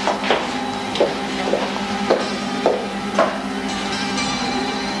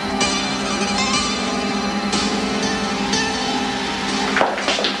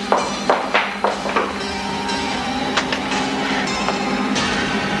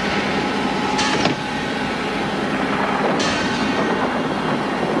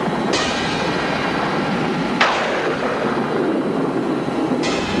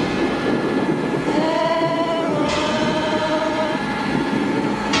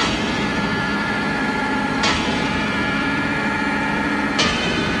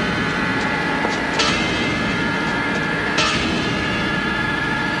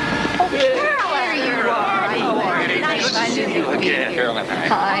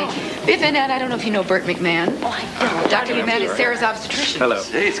 Biff and Ed, I don't know if you know Bert McMahon. Oh, I know. Dr. McMahon is Sarah's obstetrician. Hello.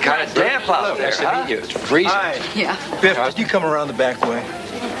 Hey, it's kind of damp out there, huh? Nice to meet you. It's freezing. Hi. Yeah. Biff, did you come around the back way?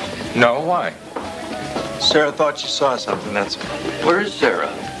 No, why? Sarah thought she saw something, that's all. Where is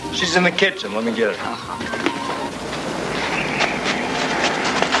Sarah? She's in the kitchen. Let me get her.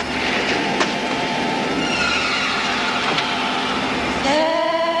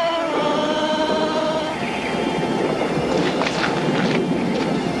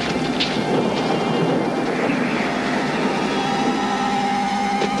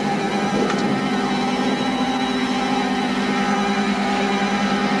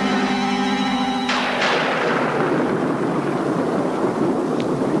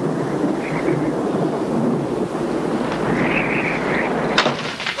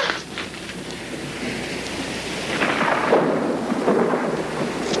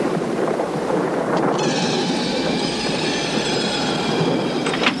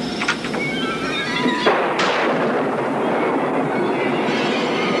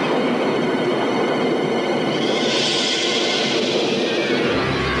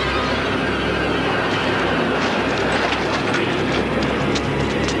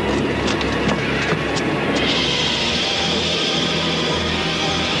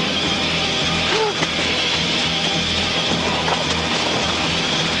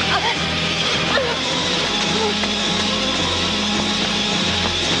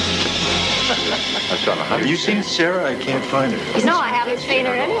 Have you seen Sarah? I can't find her. No, I haven't seen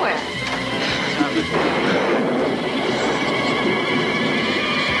her anywhere.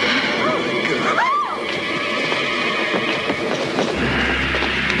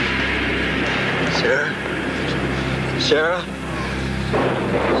 Sarah? Sarah?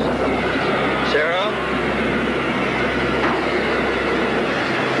 Sarah?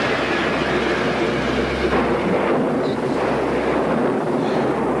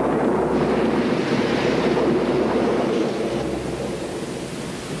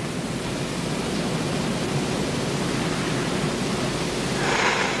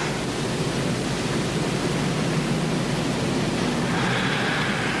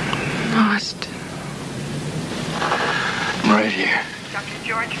 Austin. I'm right here. Dr.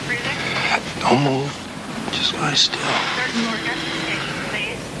 George breathing? Don't move. Just lie still. Third floor nurses station,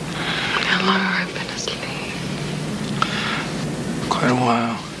 please. How long have I been asleep? Quite a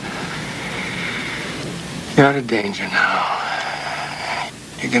while. You're out of danger now.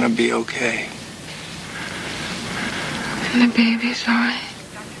 You're gonna be okay. And the baby's all right?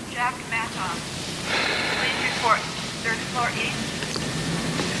 Dr. Jack Matoff. Please report. Third floor east.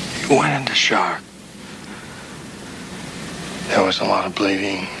 You went into shock. There was a lot of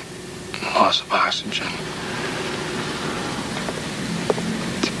bleeding, loss of oxygen.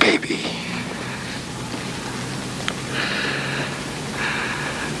 The baby.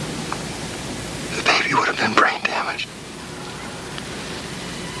 The baby would have been brain damaged.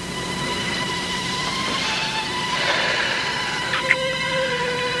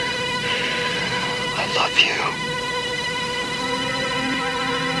 I love you.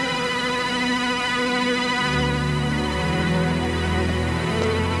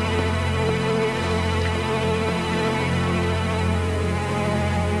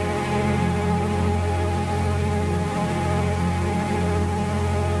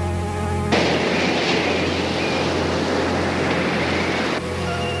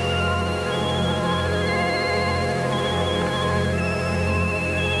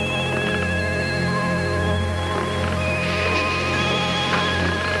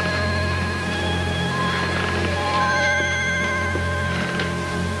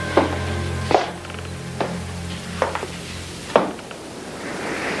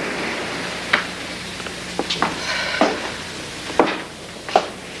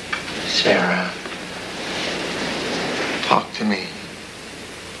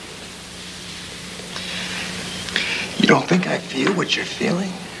 don't think I feel what you're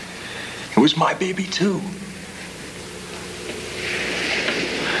feeling? It was my baby, too.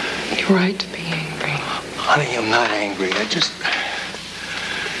 You're right to be angry. Honey, I'm not angry.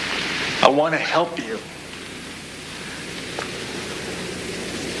 I want to help you.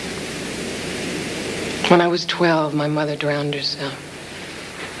 When I was 12, my mother drowned herself.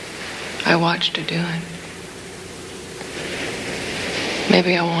 I watched her do it.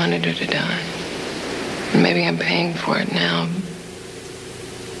 Maybe I wanted her to die. Maybe I'm paying for it now.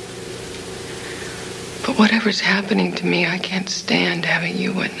 But whatever's happening to me, I can't stand having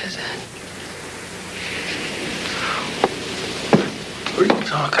you witness it. What are you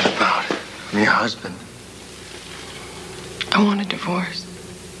talking about? I'm your husband. I want a divorce.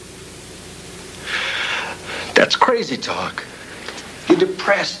 That's crazy talk. You're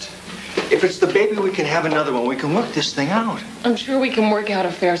depressed. If it's the baby, we can have another one. We can work this thing out. I'm sure we can work out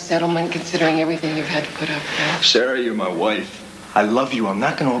a fair settlement considering everything you've had to put up with. Sarah, you're my wife. I love you. I'm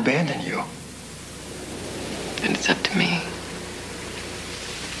not going to abandon you. And it's up to me.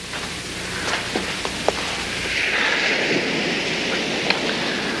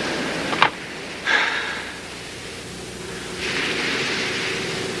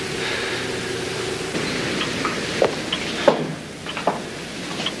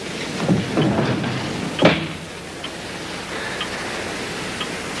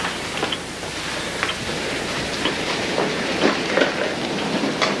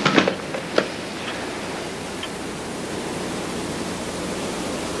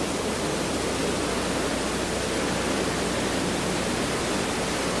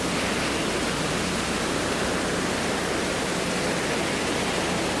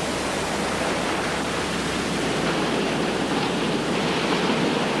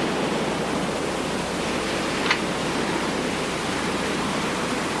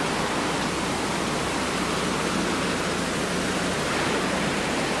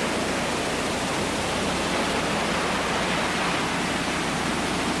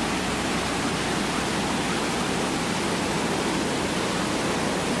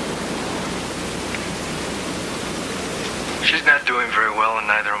 She's not doing very well, and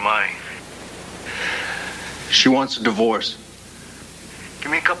neither am I. She wants a divorce.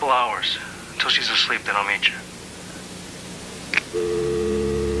 Give me a couple hours until she's asleep, then I'll meet you.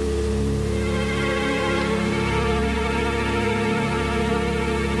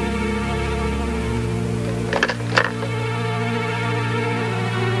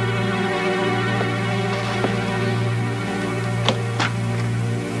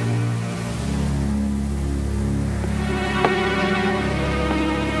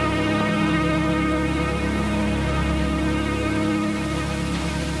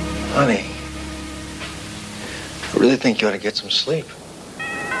 Honey, I really think you ought to get some sleep.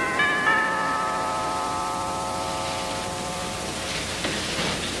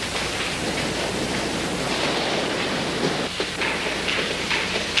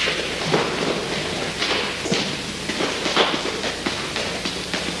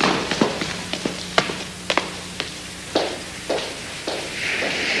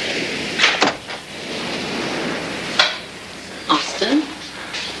 Austin?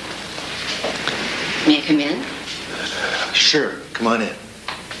 May I come in? Sure, come on in.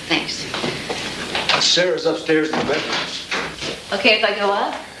 Thanks. Sarah's upstairs in the bedroom. Okay if I go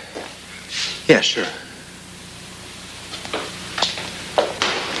up? Yeah, sure.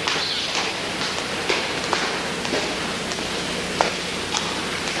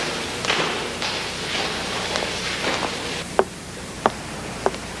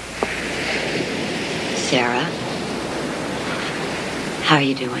 Sarah? How are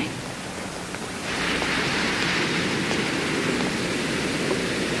you doing?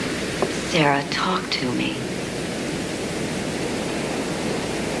 Sarah, talk to me.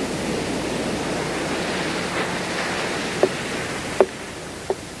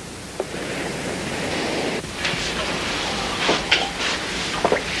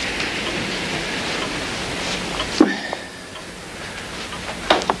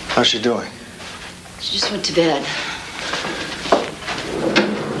 How's she doing? She just went to bed.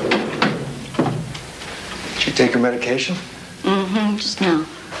 Did she take her medication? Mm-hmm, just now.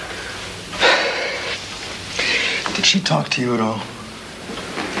 Did she talk to you at all?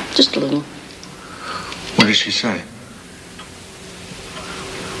 Just a little. What did she say?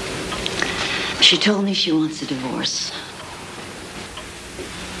 She told me she wants a divorce.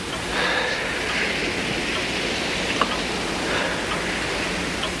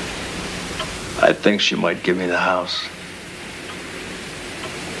 I think she might give me the house.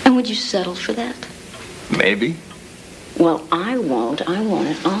 And would you settle for that? Maybe. Well, I won't. I want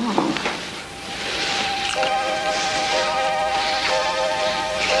it all.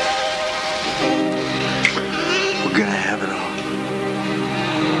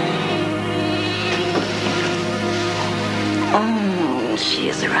 she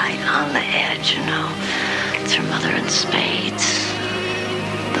is right on the edge, you know. It's her mother in spades.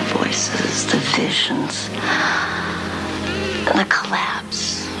 The voices, the visions, and the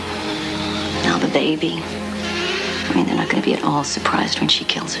collapse. Now the baby. I mean, they're not going to be at all surprised when she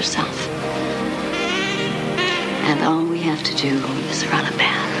kills herself. And all we have to do is run a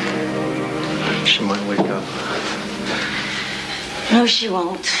bath. She might wake up. No, she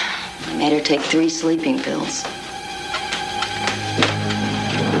won't. I made her take 3 sleeping pills.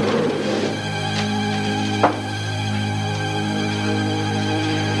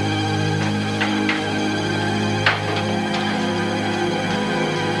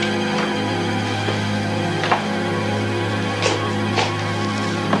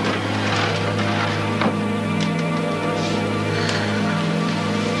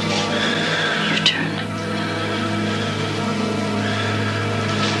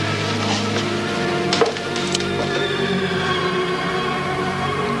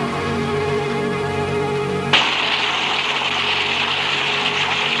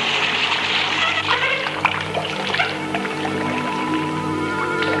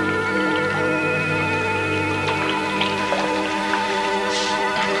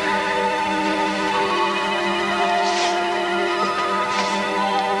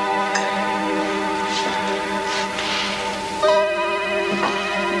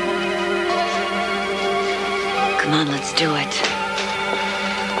 Come on, let's do it.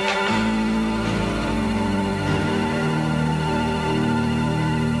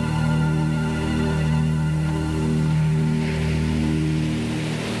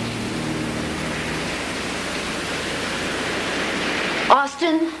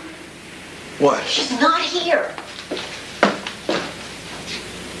 Austin? What? She's not here.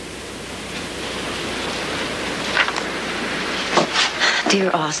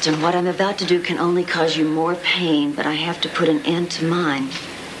 Dear Austin, what I'm about to do can only cause you more pain, but I have to put an end to mine.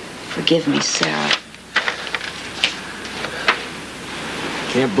 Forgive me, Sarah.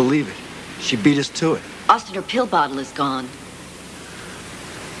 Can't believe it. She beat us to it. Austin, her pill bottle is gone.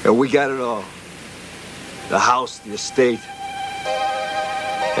 And we got it all. The house, the estate,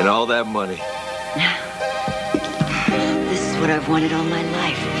 and all that money. This is what I've wanted all my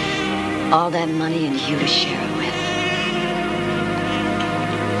life. All that money and you to share it with.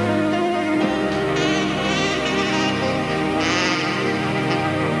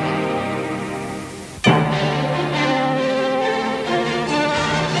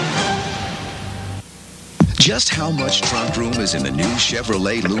 Just how much trunk room is in the new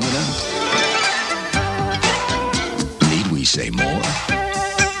Chevrolet Lumina? Need we say more?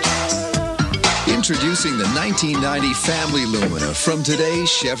 Introducing the 1990 Family Lumina from today's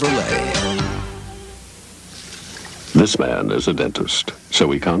Chevrolet. This man is a dentist, so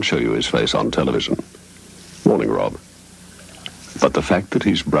we can't show you his face on television. Morning, Rob. But the fact that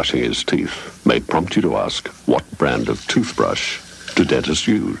he's brushing his teeth may prompt you to ask, what brand of toothbrush do dentists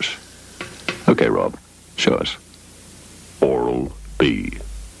use? Okay, Rob. Show us. Oral-B.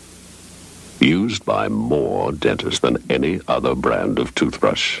 Used by more dentists than any other brand of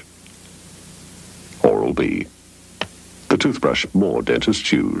toothbrush. Oral-B. The toothbrush more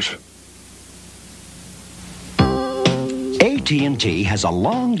dentists use. AT&T has a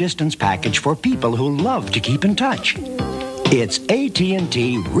long-distance package for people who love to keep in touch. It's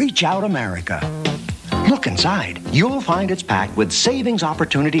AT&T Reach Out America. Look inside. You'll find it's packed with savings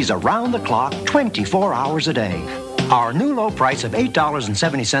opportunities around the clock, 24 hours a day. Our new low price of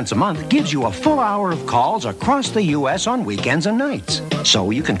 $8.70 a month gives you a full hour of calls across the U.S. on weekends and nights. So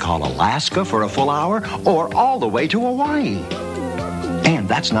you can call Alaska for a full hour or all the way to Hawaii. And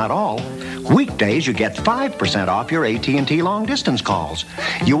that's not all. Weekdays, you get 5% off your AT&T long-distance calls.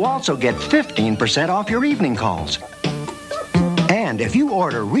 You also get 15% off your evening calls. And if you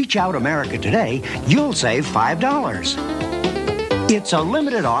order Reach Out America today, you'll save $5. It's a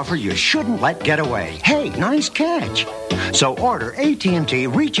limited offer you shouldn't let get away. Hey, nice catch. So order AT&T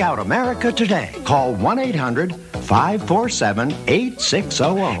Reach Out America today. Call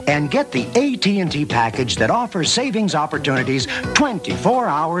 1-800-547-8600 and get the AT&T package that offers savings opportunities 24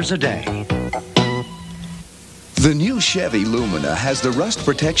 hours a day. The new Chevy Lumina has the rust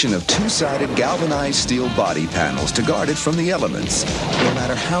protection of two-sided galvanized steel body panels to guard it from the elements, no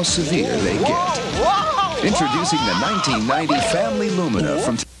matter how severe they get. Introducing the 1990 Family Lumina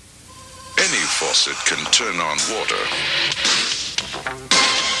from... Any faucet can turn on water.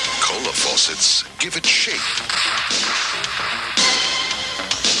 Cola faucets give it shape.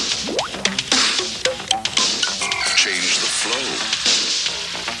 Change the flow.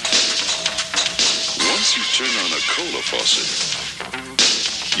 Once you turn on a Cola faucet,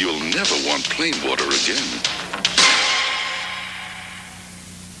 you'll never want plain water again.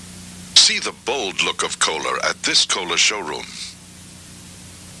 See the bold look of Kohler at this Kohler showroom.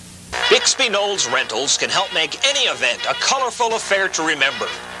 Bixby Knowles Rentals can help make any event a colorful affair to remember.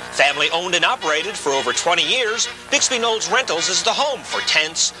 Family owned and operated for over 20 years, Bixby Knowles Rentals is the home for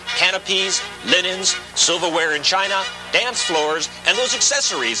tents, canopies, linens, silverware and china, dance floors, and those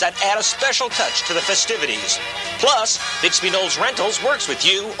accessories that add a special touch to the festivities. Plus, Bixby Knowles Rentals works with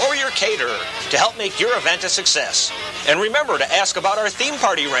you or your caterer to help make your event a success. And remember to ask about our theme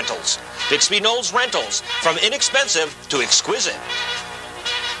party rentals. Bixby Knowles Rentals, from inexpensive to exquisite.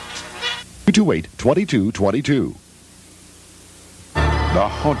 228-2222. The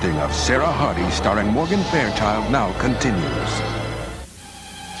Haunting of Sarah Hardy, starring Morgan Fairchild, now continues.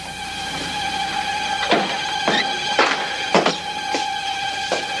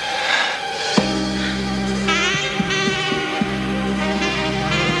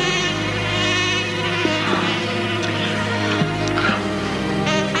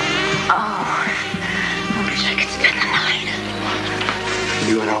 I wish I could spend the night.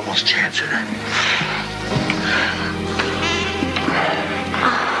 You would almost chance it.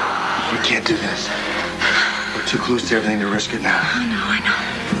 We can't do this. We're too close to everything to risk it now. I know.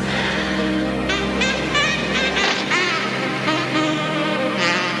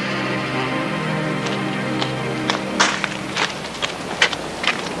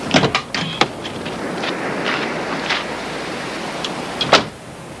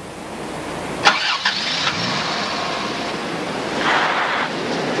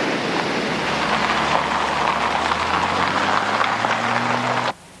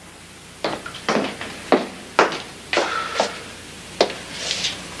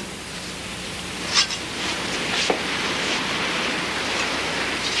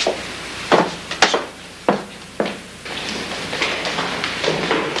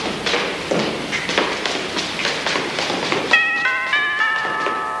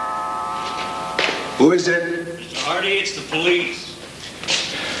 Who is it? Mr. Hardy, it's the police.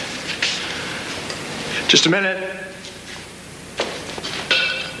 Just a minute.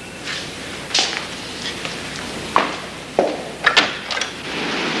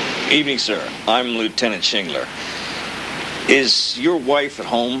 Evening, sir. I'm Lieutenant Shingler. Is your wife at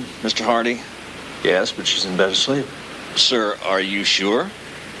home, Mr. Hardy? Yes, but she's in bed asleep. Sir, are you sure?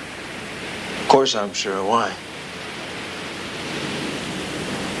 Of course I'm sure. Why?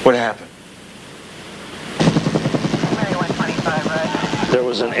 What happened? There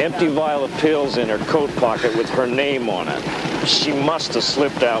was an empty vial of pills in her coat pocket with her name on it. She must have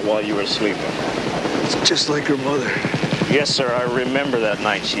slipped out while you were sleeping. It's just like her mother. Yes, sir. I remember that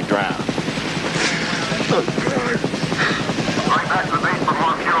night she drowned. Oh, God. Going back to the base for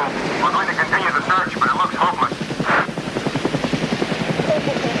more fuel. We're going to continue the search, but it looks hopeless.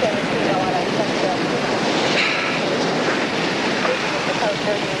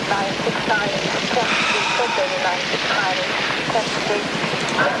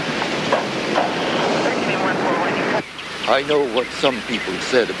 I know what some people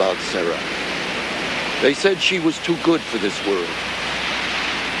said about Sarah. They said she was too good for this world.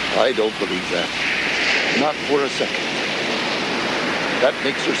 I don't believe that. Not for a second. That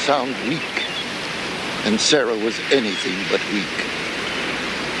makes her sound weak. And Sarah was anything but weak.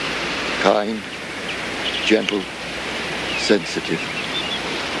 Kind, gentle, sensitive.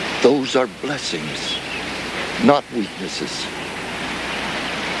 Those are blessings, not weaknesses.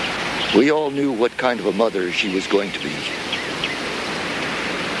 We all knew what kind of a mother she was going to be.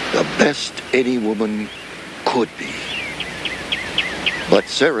 The best any woman could be. But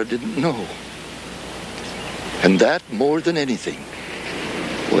Sarah didn't know. And that, more than anything,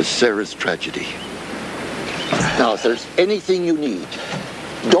 was Sarah's tragedy. Now, if there's anything you need,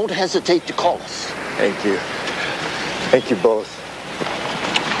 don't hesitate to call us. Thank you. Thank you both.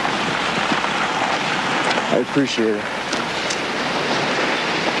 I appreciate it.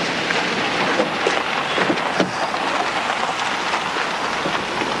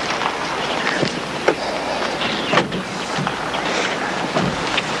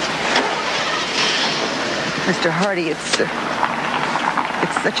 Mr. Hardy, it's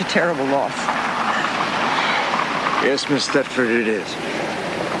such a terrible loss. Yes, Miss Thetford, it is.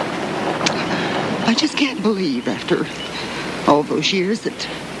 I just can't believe, after all those years, that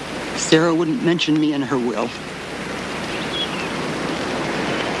Sarah wouldn't mention me in her will.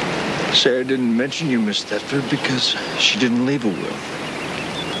 Sarah didn't mention you, Miss Thetford, because she didn't leave a will.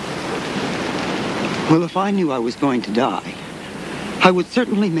 Well, if I knew I was going to die, I would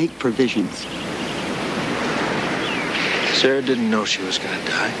certainly make provisions. Sarah didn't know she was going to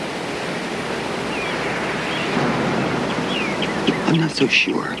die. I'm not so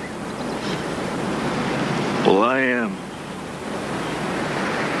sure. Well, I am.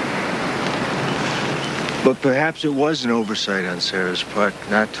 But perhaps it was an oversight on Sarah's part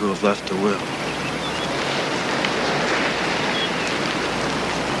not to have left a will.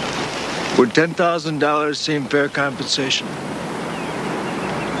 Would $10,000 seem fair compensation?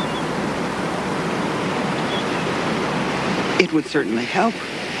 It would certainly help.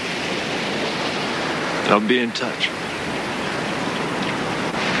 I'll be in touch.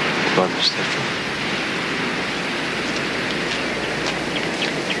 Barbara Stephen.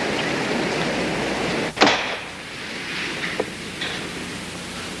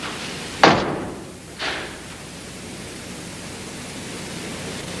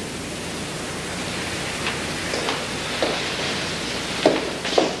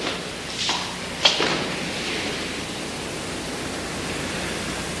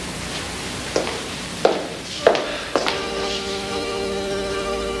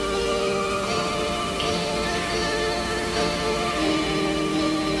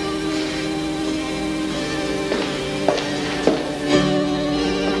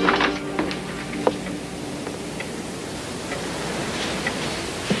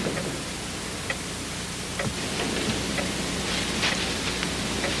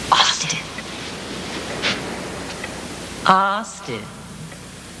 Austin.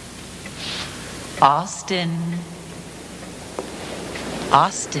 Austin.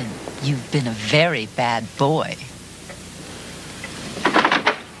 Austin, you've been a very bad boy.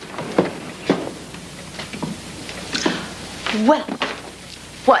 Well,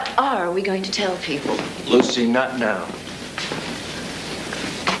 what are we going to tell people? Lucy, not now.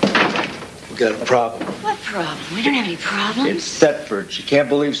 We got a problem. What problem? We don't have any problems. It's Thetford. She can't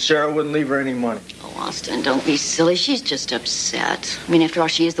believe Sarah wouldn't leave her any money. Oh, Austin, don't be silly. She's just upset. I mean, after all,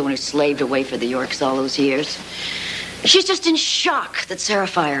 she is the one who slaved away for the Yorks all those years. She's just in shock that Sarah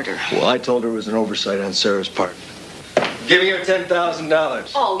fired her. Well, I told her it was an oversight on Sarah's part. Giving her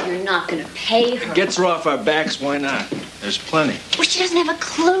 $10,000. Oh, you're not going to pay her. Gets her off our backs, why not? There's plenty. Well, she doesn't have a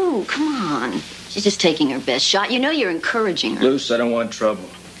clue. Come on. She's just taking her best shot. You know you're encouraging her. Luce, I don't want trouble.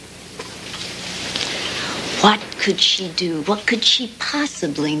 What could she do? What could she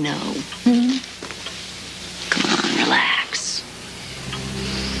possibly know? Come on, relax.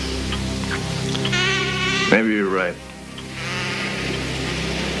 Maybe you're right.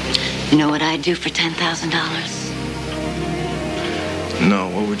 You know what I'd do for $10,000? No,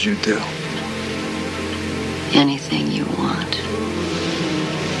 what would you do? Anything you want.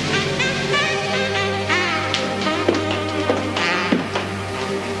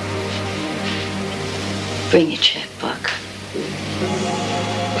 Bring your checkbook.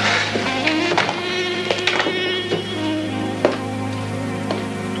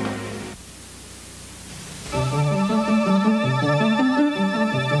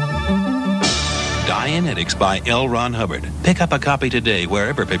 Dianetics by L. Ron Hubbard. Pick up a copy today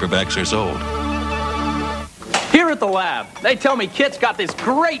wherever paperbacks are sold. Here at the lab, they tell me Kit's got this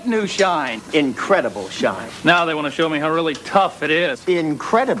great new shine. Incredible shine. Now they want to show me how really tough it is.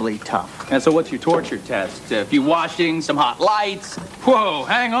 Incredibly tough. And so what's your torture test? A few washings, some hot lights? Whoa,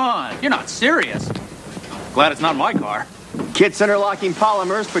 hang on. You're not serious. Glad it's not my car. Kit's interlocking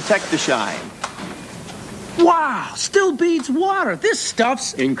polymers protect the shine. Wow, still beads water. This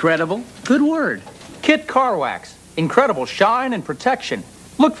stuff's incredible. Good word. Kit Car Wax. Incredible shine and protection.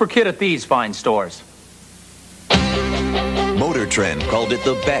 Look for Kit at these fine stores. Motor Trend called it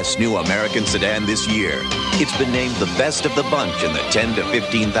the best new American sedan this year. It's been named the best of the bunch in the $10,000 to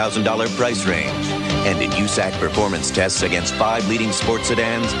 $15,000 price range. And in USAC performance tests against 5 leading sports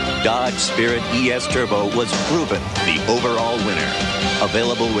sedans, Dodge Spirit ES Turbo was proven the overall winner.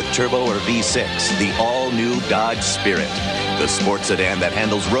 Available with turbo or V6, the all-new Dodge Spirit. The sports sedan that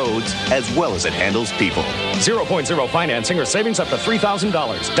handles roads as well as it handles people. 0.0 financing or savings up to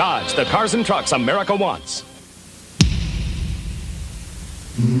 $3,000. Dodge, the cars and trucks America wants.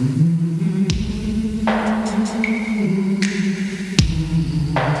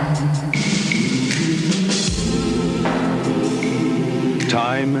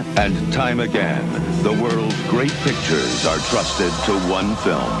 Time and time again, the world's great pictures are trusted to one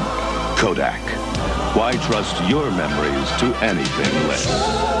film, Kodak. Why trust your memories to anything less?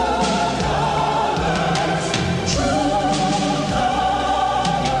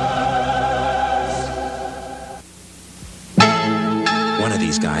 One of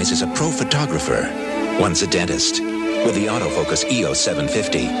these guys is a pro photographer. One's a dentist. With the autofocus EOS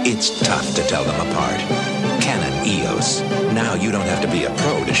 750, it's tough to tell them apart. Canon EOS. Now you don't have to be a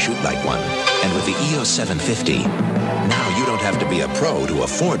pro to shoot like one. And with the EOS 750, now you don't have to be a pro to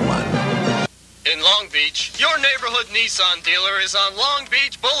afford one. In Long Beach, your neighborhood Nissan dealer is on Long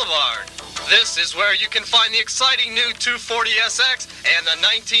Beach Boulevard. This is where you can find the exciting new 240SX and the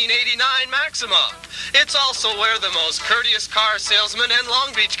 1989 Maxima. It's also where the most courteous car salesman in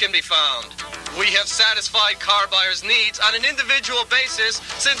Long Beach can be found. We have satisfied car buyers' needs on an individual basis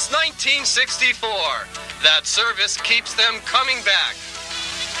since 1964. That service keeps them coming back.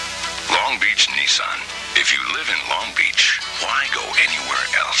 Long Beach Nissan. If you live in Long Beach, why go anywhere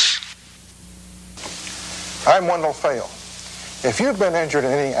else? I'm Wendell Fail. If you've been injured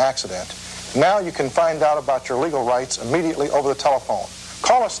in any accident, now you can find out about your legal rights immediately over the telephone.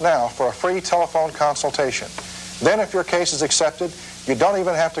 Call us now for a free telephone consultation. Then if your case is accepted, you don't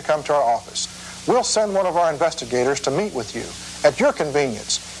even have to come to our office. We'll send one of our investigators to meet with you at your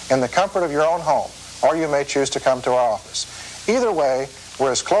convenience in the comfort of your own home, or you may choose to come to our office. Either way,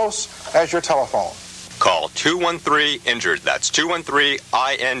 we're as close as your telephone. Call 213-INJURED. That's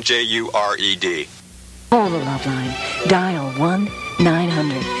 213-INJURED. Call the Love Line. Dial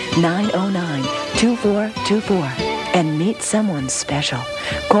 1-900-909-2424 and meet someone special.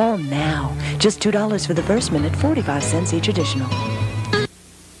 Call now. Just $2 for the first minute, 45 cents each additional.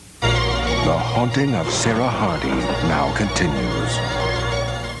 The Haunting of Sarah Hardy now continues.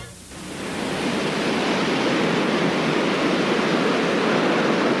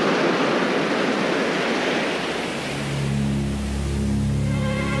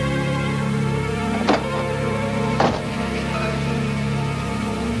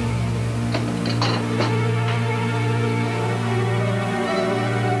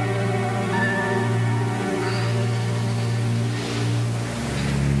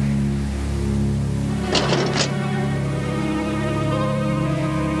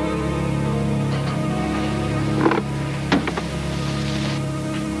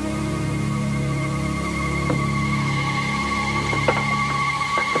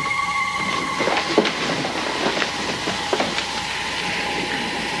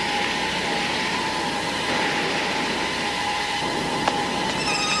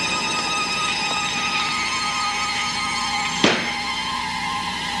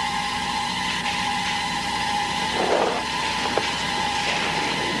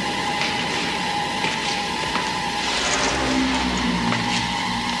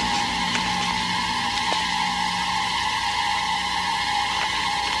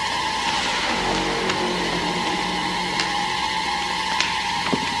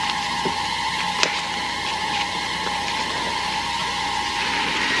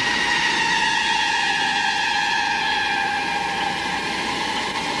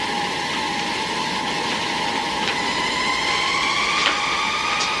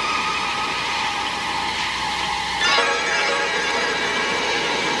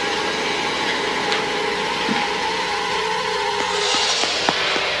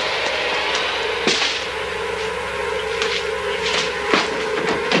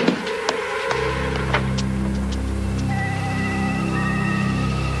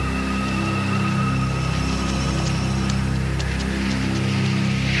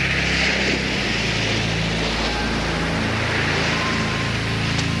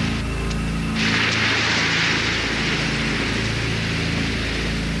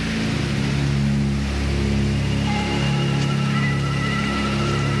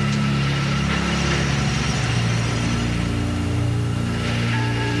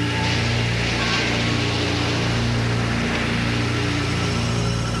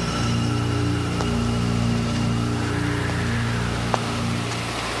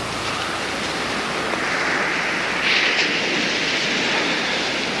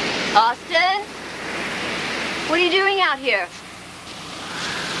 Austin? What are you doing out here?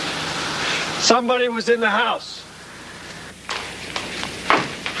 Somebody was in the house.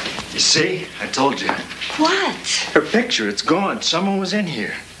 You see? I told you. What? Her picture, it's gone. Someone was in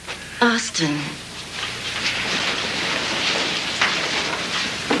here. Austin.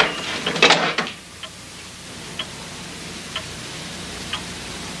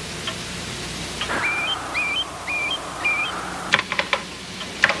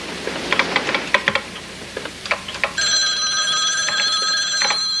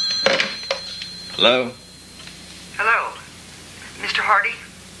 Hello? Hello. Mr. Hardy?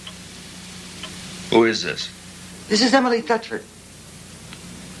 Who is this? This is Emily Thetford.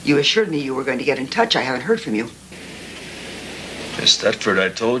 You assured me you were going to get in touch. I haven't heard from you. Miss Thetford, I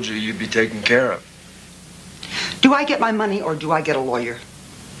told you you'd be taken care of. Do I get my money or do I get a lawyer?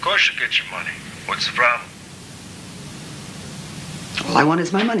 Of course you get your money. What's the problem? All I want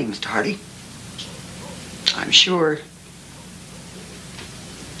is my money, Mr. Hardy. I'm sure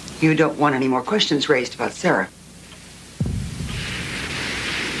you don't want any more questions raised about Sarah.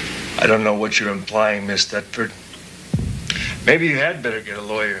 I don't know what you're implying, Miss Thetford. Maybe you had better get a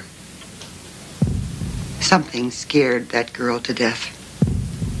lawyer. Something scared that girl to death.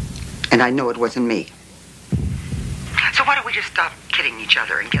 And I know it wasn't me. So why don't we just stop kidding each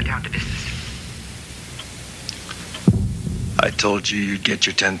other and get down to business? I told you you'd get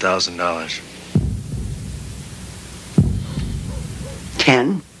your $10,000.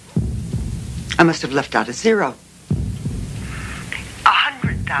 10? I must have left out a zero.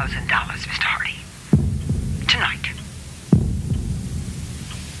 $100,000, Mr. Hardy. Tonight.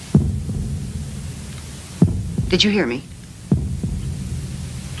 Did you hear me?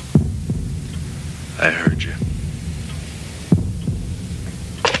 I heard you.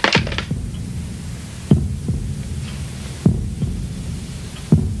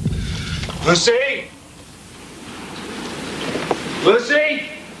 Lucy? Lucy?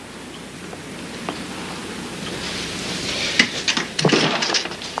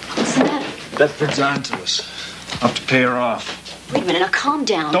 What's the matter? Bedford's on to us. I'll have to pay her off. Wait a minute, now calm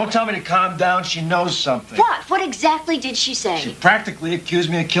down. Don't tell me to calm down. She knows something. What? What exactly did she say? She practically accused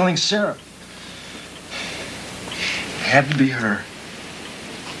me of killing Sarah. It had to be her.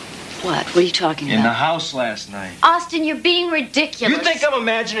 What? What are you talking about? In the house last night. Austin, you're being ridiculous. You think I'm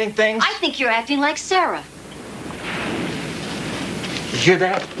imagining things? I think you're acting like Sarah. You hear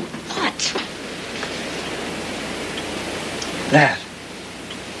that? What? That.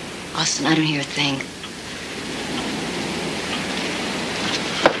 Austin, I don't hear a thing.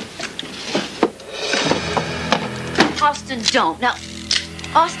 Austin, don't. Now,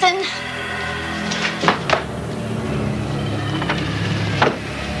 Austin.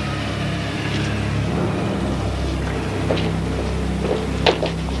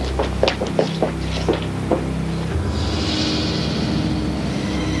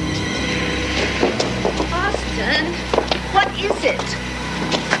 Austin, what is it?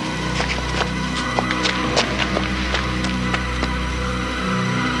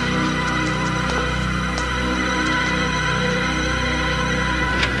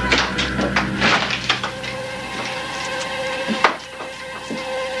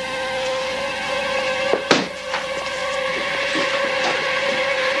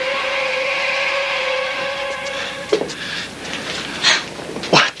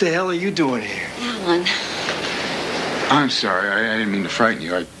 What the hell are you doing here? Alan. I'm sorry. I didn't mean to frighten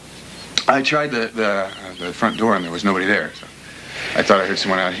you. I tried the front door and there was nobody there. So I thought I heard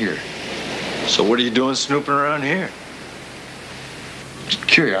someone out here. So what are you doing snooping around here? Just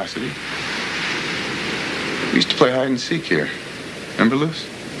curiosity. We used to play hide and seek here. Remember, Luce?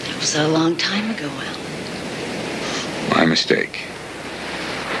 That was a long time ago, Al. My mistake.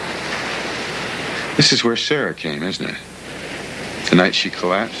 This is where Sarah came, isn't it? The night she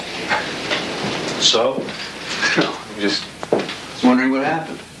collapsed? So? No, I'm just wondering what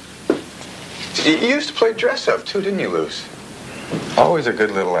happened. You used to play dress-up, too, didn't you, Luce? Always a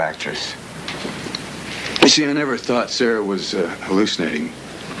good little actress. You see, I never thought Sarah was hallucinating.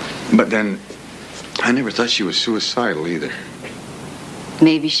 But then, I never thought she was suicidal, either.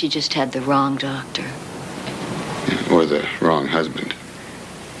 Maybe she just had the wrong doctor. Or the wrong husband.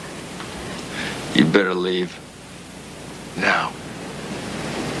 You'd better leave. Now.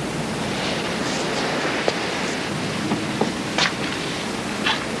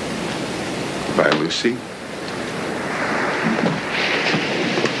 Bye, Lucy.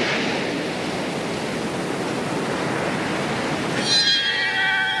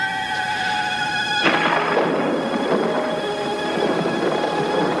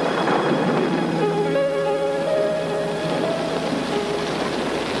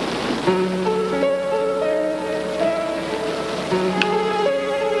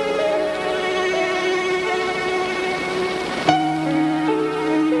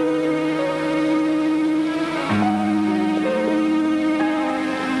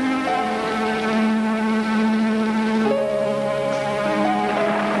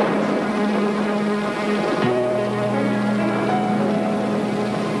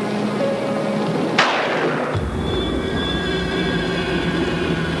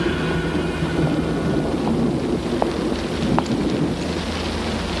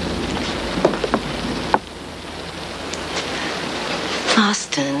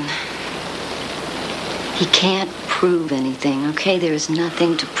 Austin, he can't prove anything, okay? There's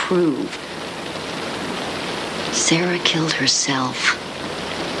nothing to prove. Sarah killed herself.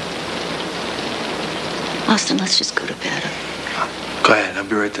 Austin, let's just go to bed. Go ahead, I'll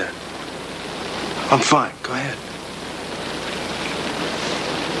be right there. I'm fine, go ahead.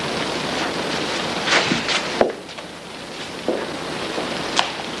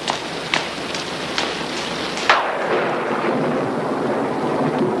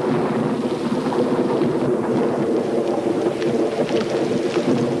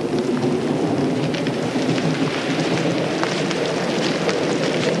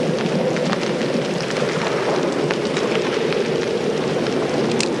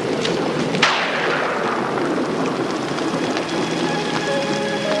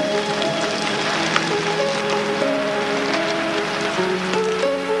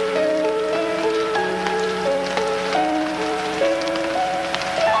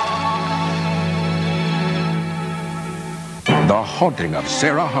 Haunting of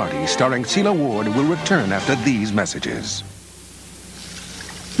Sarah Hardy, starring Celia Ward, will return after these messages.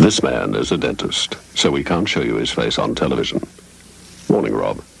 This man is a dentist, so we can't show you his face on television. Morning,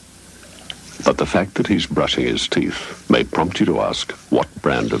 Rob. But the fact that he's brushing his teeth may prompt you to ask, what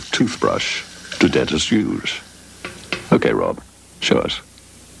brand of toothbrush do dentists use? Okay, Rob, show us.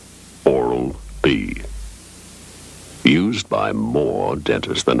 Oral-B. Used by more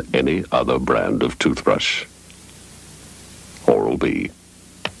dentists than any other brand of toothbrush. Oral-B.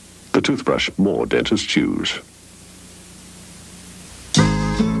 The toothbrush more dentists use.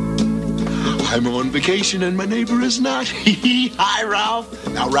 I'm on vacation and my neighbor is not. Hi, Ralph.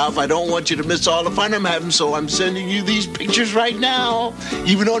 Now, Ralph, I don't want you to miss all the fun I'm having, so I'm sending you these pictures right now.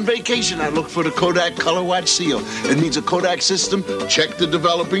 Even on vacation, I look for the Kodak Color Watch seal. It needs a Kodak system. Check the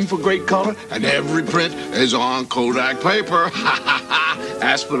developing for great color, and every print is on Kodak paper.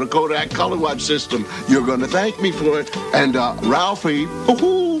 Ask for the Kodak Color Watch system. You're going to thank me for it. And, Ralphie,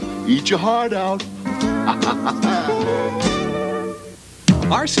 eat your heart out.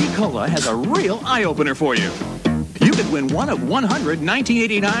 RC Cola has a real eye-opener for you. You could win one of 100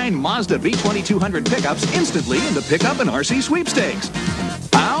 1989 Mazda V2200 pickups instantly in the Pickup and RC Sweepstakes.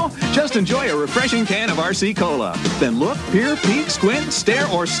 How? Just enjoy a refreshing can of RC Cola. Then look, peer, peek, squint, stare,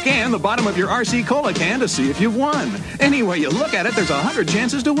 or scan the bottom of your RC Cola can to see if you've won. Any way you look at it, there's 100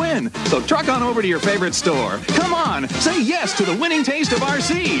 chances to win. So truck on over to your favorite store. Come on, say yes to the winning taste of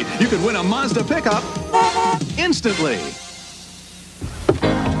RC. You could win a Mazda pickup instantly.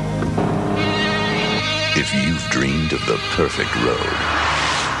 If you've dreamed of the perfect road,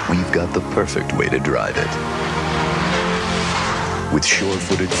 we've got the perfect way to drive it. With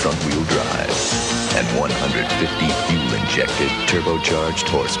sure-footed front-wheel drive and 150 fuel-injected turbocharged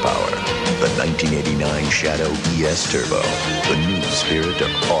horsepower, the 1989 Shadow ES Turbo, the new spirit of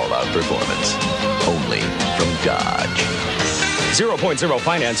all-out performance, only from Dodge. 0.0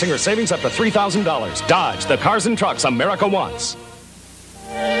 financing or savings up to $3,000. Dodge, the cars and trucks America wants.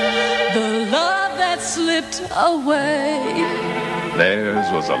 The love that slipped away. Theirs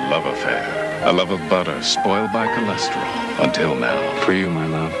was a love affair. A love of butter spoiled by cholesterol. Until now. For you, my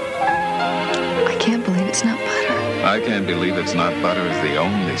love. I can't believe it's not butter. I Can't Believe It's Not Butter is the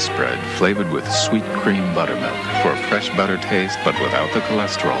only spread flavored with sweet cream buttermilk for a fresh butter taste, but without the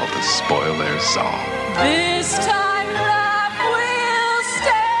cholesterol to spoil their song. This time love will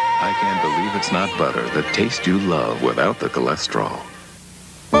stay. I Can't Believe It's Not Butter, the taste you love without the cholesterol.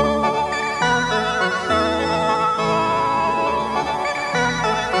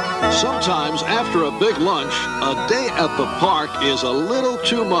 Sometimes after a big lunch, a day at the park is a little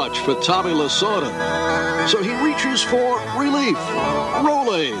too much for Tommy Lasorda. So he reaches for relief.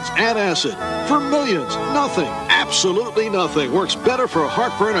 Rolaids, antacid. For millions, nothing, absolutely nothing, works better for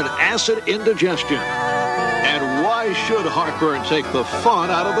heartburn and acid indigestion. And why should heartburn take the fun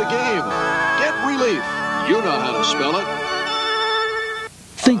out of the game? Get relief. You know how to spell it.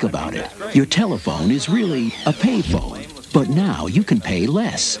 Think about it. Your telephone is really a payphone. But now you can pay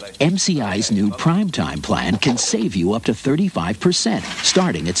less. MCI's new Primetime plan can save you up to 35%,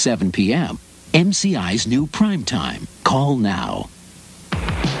 starting at 7 p.m. MCI's new Primetime. Call now.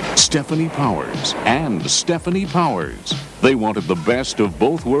 Stephanie Powers and Stephanie Powers. They wanted the best of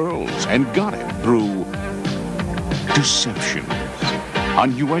both worlds and got it through Deception.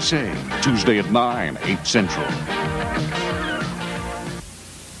 On USA, Tuesday at 9, 8 Central.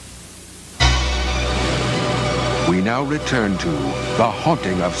 We now return to The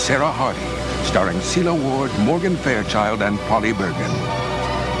Haunting of Sarah Hardy, starring Celia Ward, Morgan Fairchild, and Polly Bergen.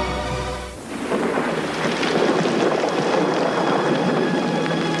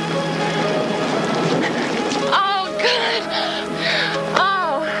 Oh, God.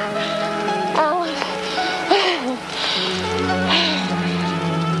 Oh. Oh.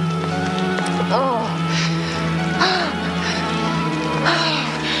 Oh.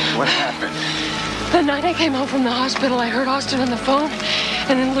 What happened? The night I came home from the hospital, I heard Austin on the phone,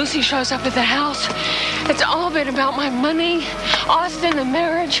 and then Lucy shows up at the house. It's all been about my money, Austin, the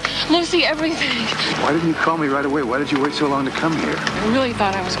marriage, Lucy, everything. Why didn't you call me right away? Why did you wait so long to come here? I really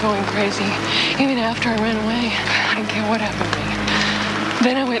thought I was going crazy, even after I ran away. I didn't care what happened to me.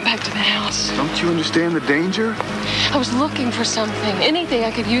 Then I went back to the house. Don't you understand the danger? I was looking for something, anything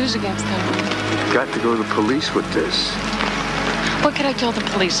I could use against them. You've got to go to the police with this. What could I tell the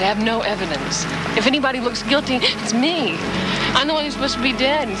police? I have no evidence. If anybody looks guilty, it's me. I'm the one who's supposed to be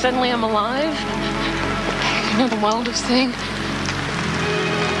dead, and suddenly I'm alive. You know the wildest thing?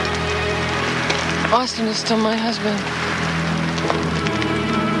 Austin is still my husband.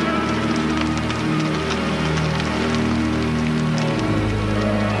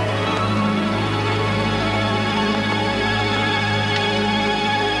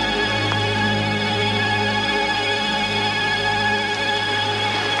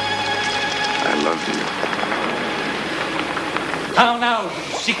 loved you. Now,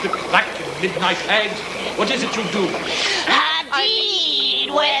 you secret black and midnight hags. What is it you do? A deed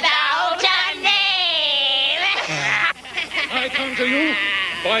without a name. I come to you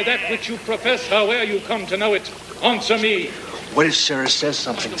by that which you profess, howe'er you come to know it. Answer me. What if Sarah says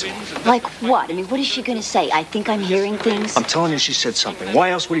something to him? Like what? I mean, what is she going to say? I think I'm hearing things. I'm telling you she said something. Why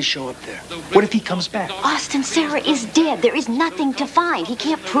else would he show up there? What if he comes back? Austin, Sarah is dead. There is nothing to find. He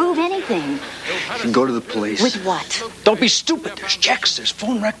can't prove anything. Then go to the police. With what? Don't be stupid. There's checks, there's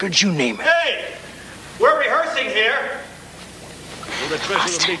phone records, you name it. Hey! We're rehearsing here.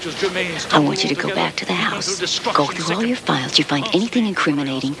 Austin, I want you to go back to the house. Go through all your files. You find anything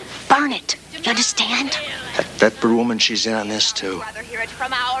incriminating, burn it. You understand? That bird woman, she's in on this, too.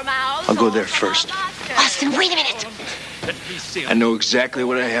 I'll go there first. Austin, wait a minute. I know exactly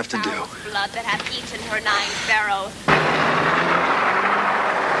what I have to do. Blood that hath eaten her 9 sparrows.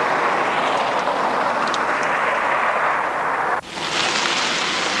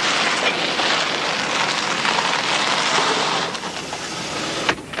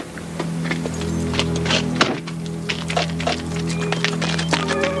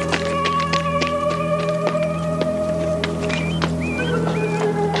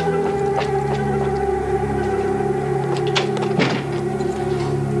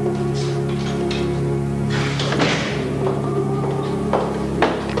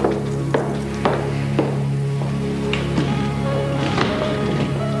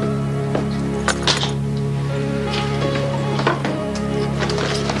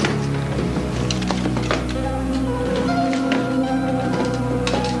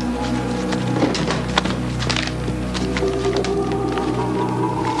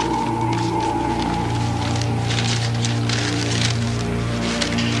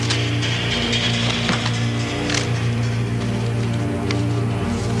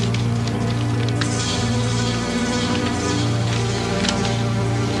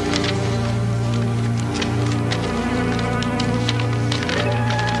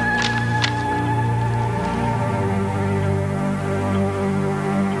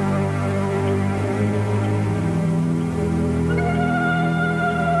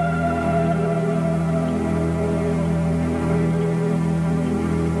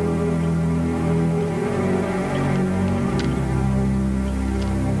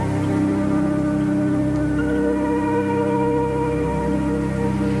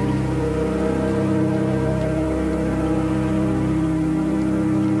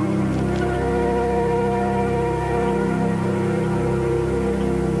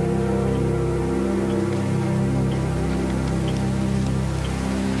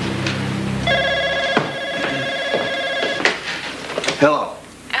 Hello.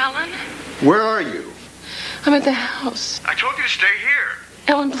 Alan? Where are you? I'm at the house. I told you to stay here.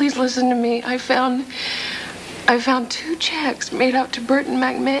 Alan, please listen to me. I found 2 checks made out to Burton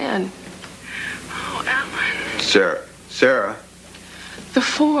McMahon. Oh, Alan. Sarah.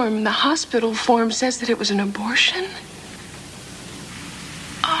 The hospital form says that it was an abortion.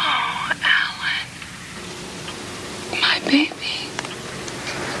 Oh, Alan. My baby.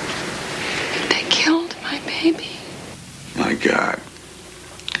 They killed my baby. My God.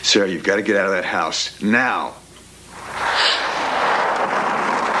 Sarah, you've got to get out of that house. Now.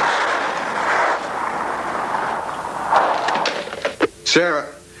 Sarah!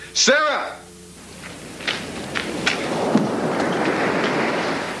 Sarah!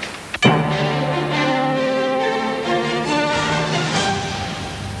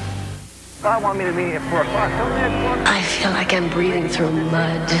 I want me to meet you at 4 o'clock. I feel like I'm breathing through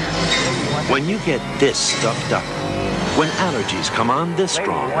mud. When you get this stuffed up, when allergies come on this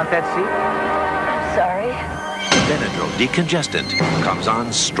strong, You want that seat? Sorry. Benadryl decongestant comes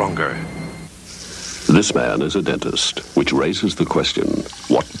on stronger. This man is a dentist, which raises the question,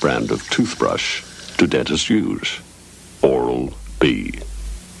 what brand of toothbrush do dentists use? Oral-B.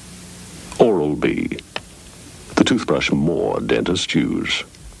 Oral-B. The toothbrush more dentists use.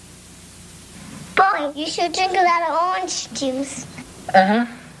 Boy, you should drink a lot of orange juice. Uh-huh.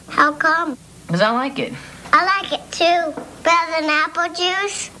 How come? Because I like it. I like it too. Better than apple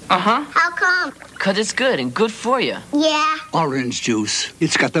juice? Uh-huh. How come? Because it's good and good for you. Yeah. Orange juice.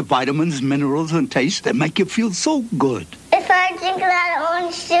 It's got the vitamins, minerals, and taste that make you feel so good. If I drink a lot of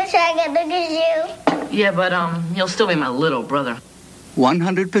orange juice, I get big as you. Yeah, but, you'll still be my little brother.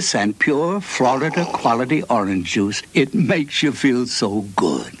 100% pure Florida quality orange juice. It makes you feel so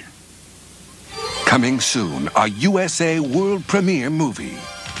good. Coming soon, a USA world premiere movie.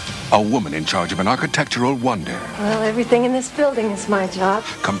 A woman in charge of an architectural wonder, Well, everything in this building is my job.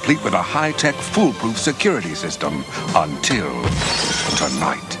 complete with a high-tech, foolproof security system until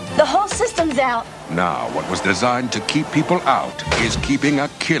tonight. The whole system's out. Now, what was designed to keep people out is keeping a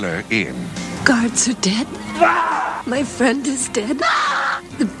killer in. Guards are dead. My friend is dead.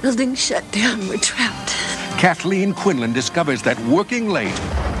 The building shut down. We're trapped. Kathleen Quinlan discovers that working late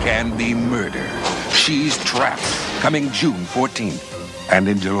can be murder. She's Trapped, coming June 14th. And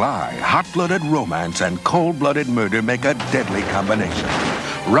in July, hot-blooded romance and cold-blooded murder make a deadly combination.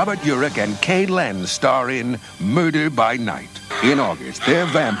 Robert Urich and Kay Lenz star in Murder by Night. In August, they're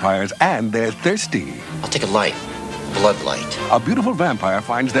vampires and they're thirsty. I'll take a light. Blood light. A beautiful vampire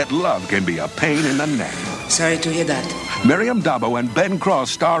finds that love can be a pain in the neck. Sorry to hear that. Miriam Dabo and Ben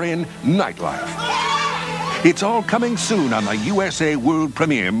Cross star in Nightlife. It's all coming soon on the USA World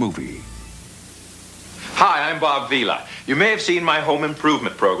Premiere movie. Hi, I'm Bob Vila. You may have seen my home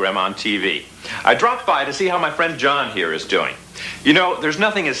improvement program on TV. I dropped by to see how my friend John here is doing. You know, there's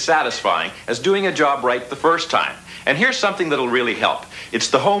nothing as satisfying as doing a job right the first time. And here's something that'll really help. It's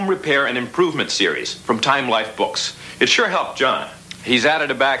the Home Repair and Improvement series from Time Life Books. It sure helped John. He's added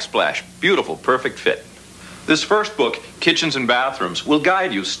a backsplash. Beautiful, perfect fit. This first book, Kitchens and Bathrooms, will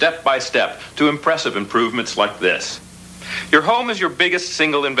guide you step by step to impressive improvements like this. Your home is your biggest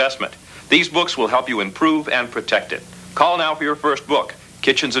single investment. These books will help you improve and protect it. Call now for your first book,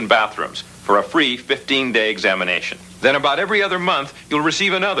 Kitchens and Bathrooms, for a free 15-day examination. Then about every other month, you'll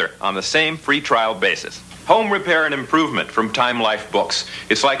receive another on the same free trial basis. Home Repair and Improvement from Time Life Books.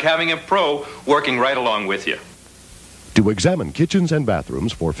 It's like having a pro working right along with you. To examine kitchens and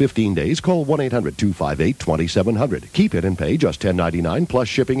bathrooms for 15 days, call 1-800-258-2700. Keep it and pay just $10.99 plus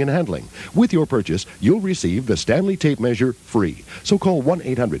shipping and handling. With your purchase, you'll receive the Stanley Tape Measure free. So call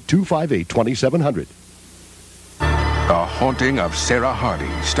 1-800-258-2700. The Haunting of Sarah Hardy,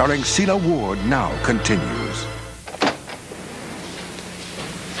 starring Cena Ward, now continues.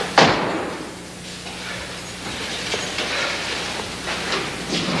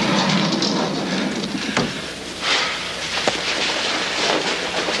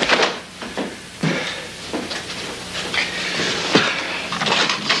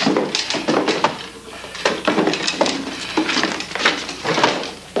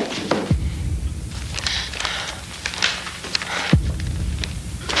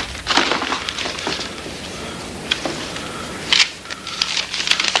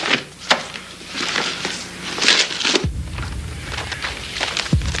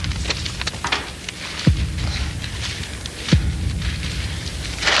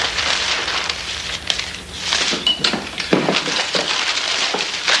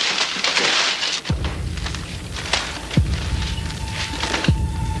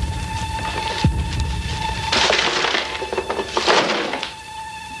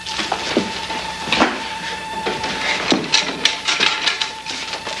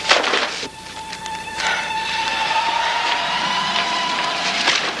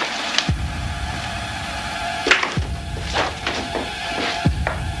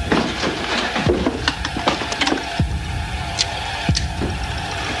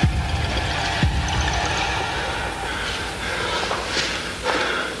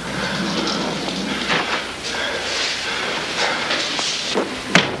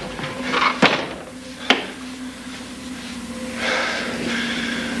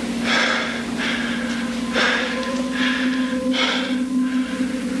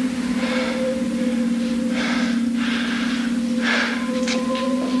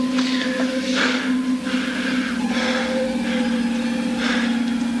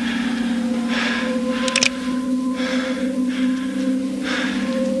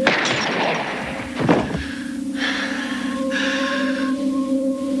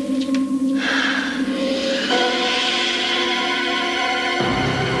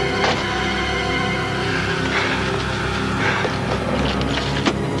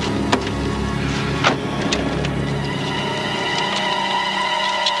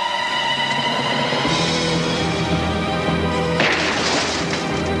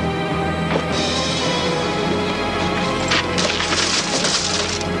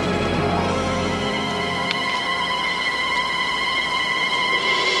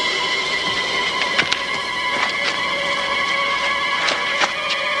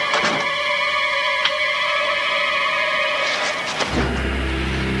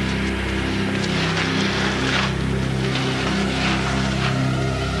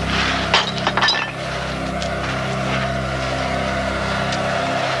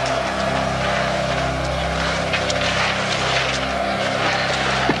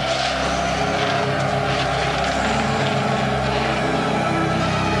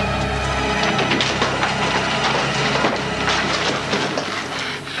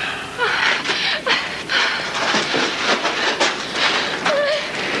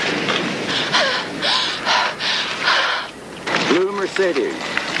 Mercedes.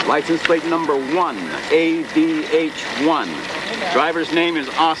 License plate number 1, AVH1. Driver's name is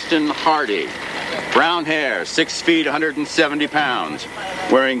Austin Hardy. Brown hair, 6 feet, 170 pounds.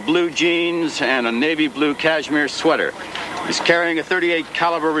 Wearing blue jeans and a navy blue cashmere sweater. He's carrying a .38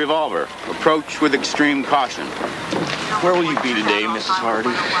 caliber revolver. Approach with extreme caution. Where will you be today, Mrs. Hardy?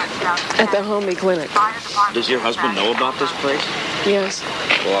 At the Homey Clinic. Does your husband know about this place? Yes.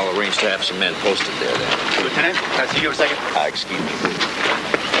 Well, I'll arrange to have some men posted there then. Lieutenant, can I see you a second? Excuse me.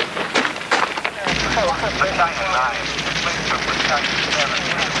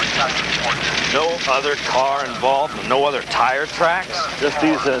 No other car involved? No other tire tracks? Just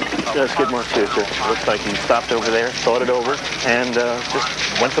these skid marks here, sir. Looks like he stopped over there, thought it over, and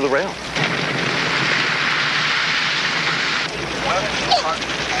just went for the rail.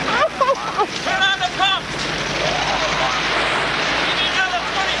 Turn on the pump!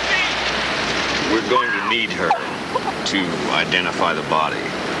 We're going to need her to identify the body.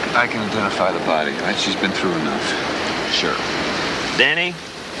 I can identify the body. She's been through enough. Sure. Danny,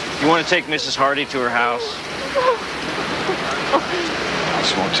 you want to take Mrs. Hardy to her house?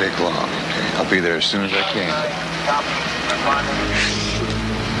 This won't take long, okay? I'll be there as soon as I can.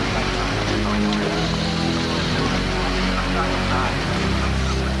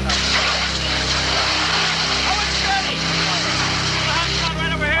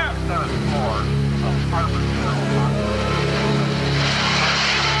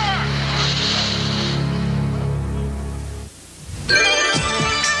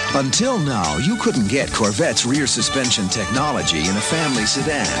 Until now, you couldn't get Corvette's rear suspension technology in a family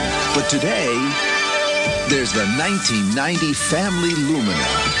sedan. But today, there's the 1990 Family Lumina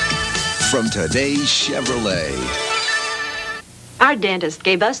from today's Chevrolet. Our dentist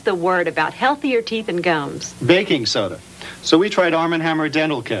gave us the word about healthier teeth and gums. Baking soda. So we tried Arm & Hammer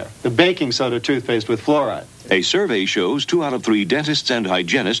Dental Care, the baking soda toothpaste with fluoride. A survey shows 2 out of 3 dentists and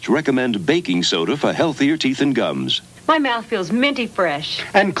hygienists recommend baking soda for healthier teeth and gums. My mouth feels minty fresh.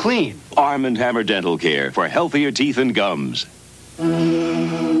 And clean. Arm & Hammer Dental Care for healthier teeth and gums.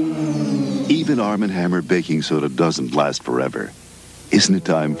 Even Arm & Hammer baking soda doesn't last forever. Isn't it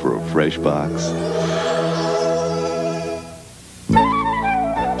time for a fresh box?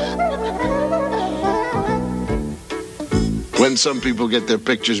 When some people get their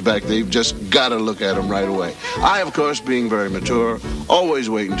pictures back, they've just got to look at them right away. I, of course, being very mature, always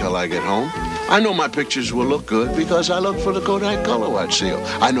wait until I get home. I know my pictures will look good because I look for the Kodak Color Watch seal.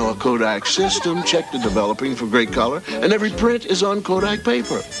 I know a Kodak system checked and developing for great color, and every print is on Kodak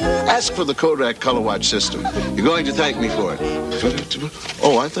paper. Ask for the Kodak Color Watch system. You're going to thank me for it.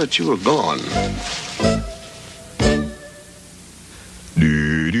 Oh, I thought you were gone.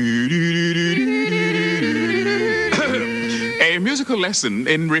 A musical lesson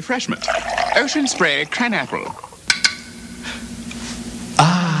in refreshment. Ocean Spray Cranapple.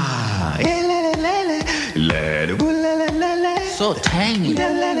 So tangy,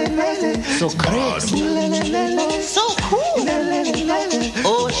 so crisp, so cool.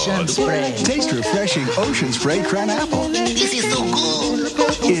 Ocean Spray. Taste refreshing Ocean Spray Cranapple. This is so good.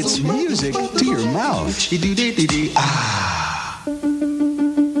 It's music to your mouth.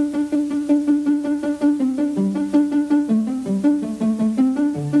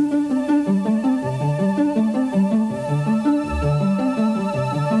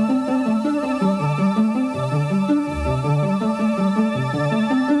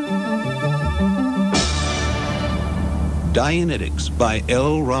 Dianetics by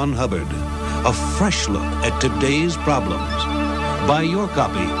L. Ron Hubbard. A fresh look at today's problems. Buy your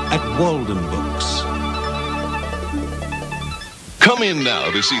copy at Walden Books. Come in now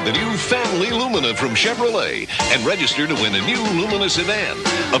to see the new Family Lumina from Chevrolet and register to win a new Lumina sedan,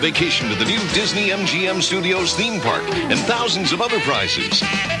 a vacation to the new Disney MGM Studios theme park, and thousands of other prizes.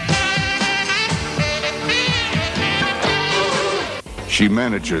 She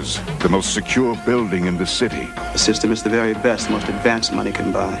manages the most secure building in the city. The system is the very best, most advanced money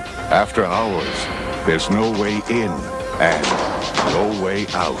can buy. After hours, there's no way in and no way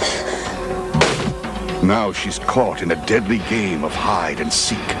out. Now she's caught in a deadly game of hide and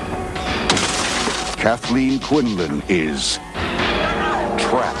seek. Kathleen Quinlan is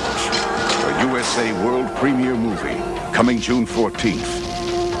trapped. A USA world premiere movie coming June 14th.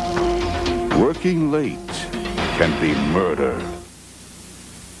 Working late can be murder.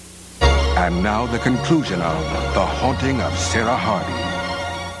 And now the conclusion of The Haunting of Sarah Hardy.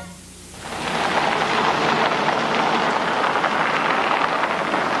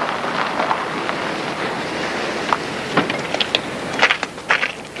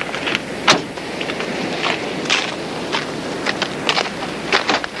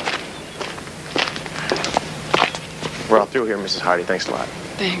 We're all through here, Mrs. Hardy. Thanks a lot.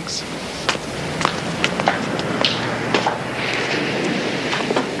 Thanks.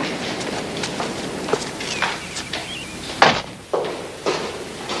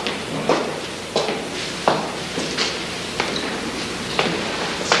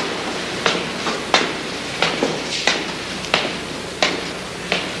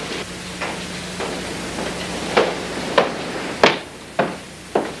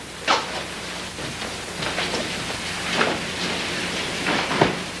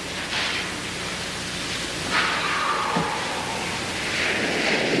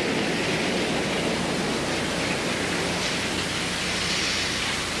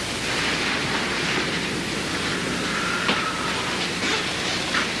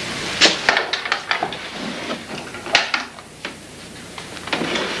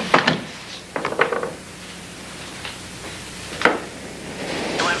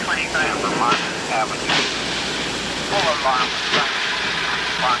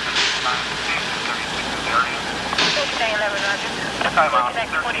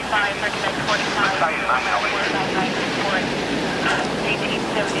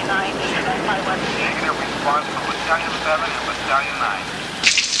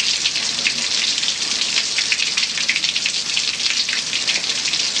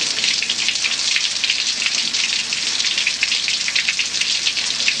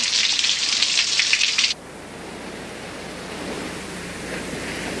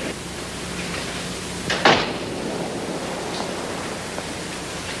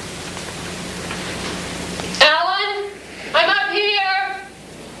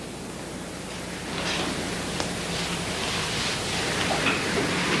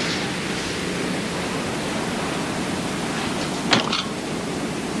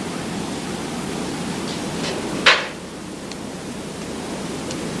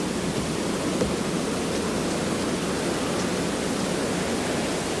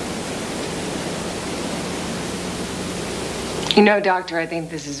 You know, Doctor, I think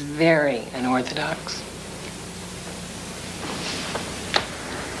this is very unorthodox.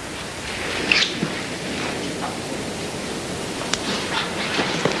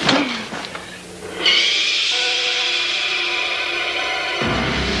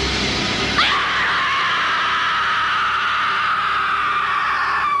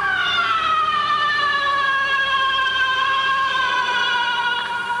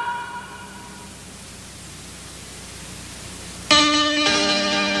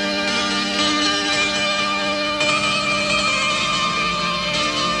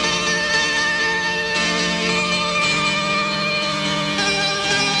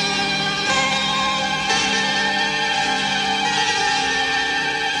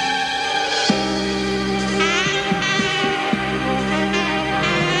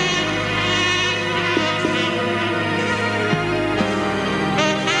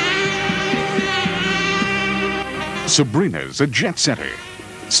 Sabrina's a jet setter.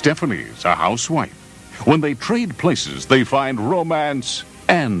 Stephanie's a housewife. When they trade places, they find romance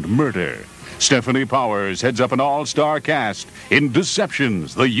and murder. Stephanie Powers heads up an all-star cast in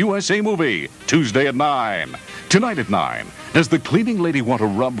Deceptions, the USA movie, Tuesday at 9. Tonight at 9, does the cleaning lady want to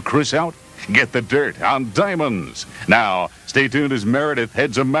rub Chris out? Get the dirt on diamonds. Now, stay tuned as Meredith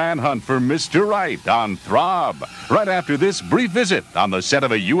heads a manhunt for Mr. Right on Throb. Right after this brief visit on the set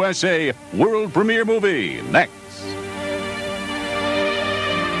of a USA world premiere movie. Next.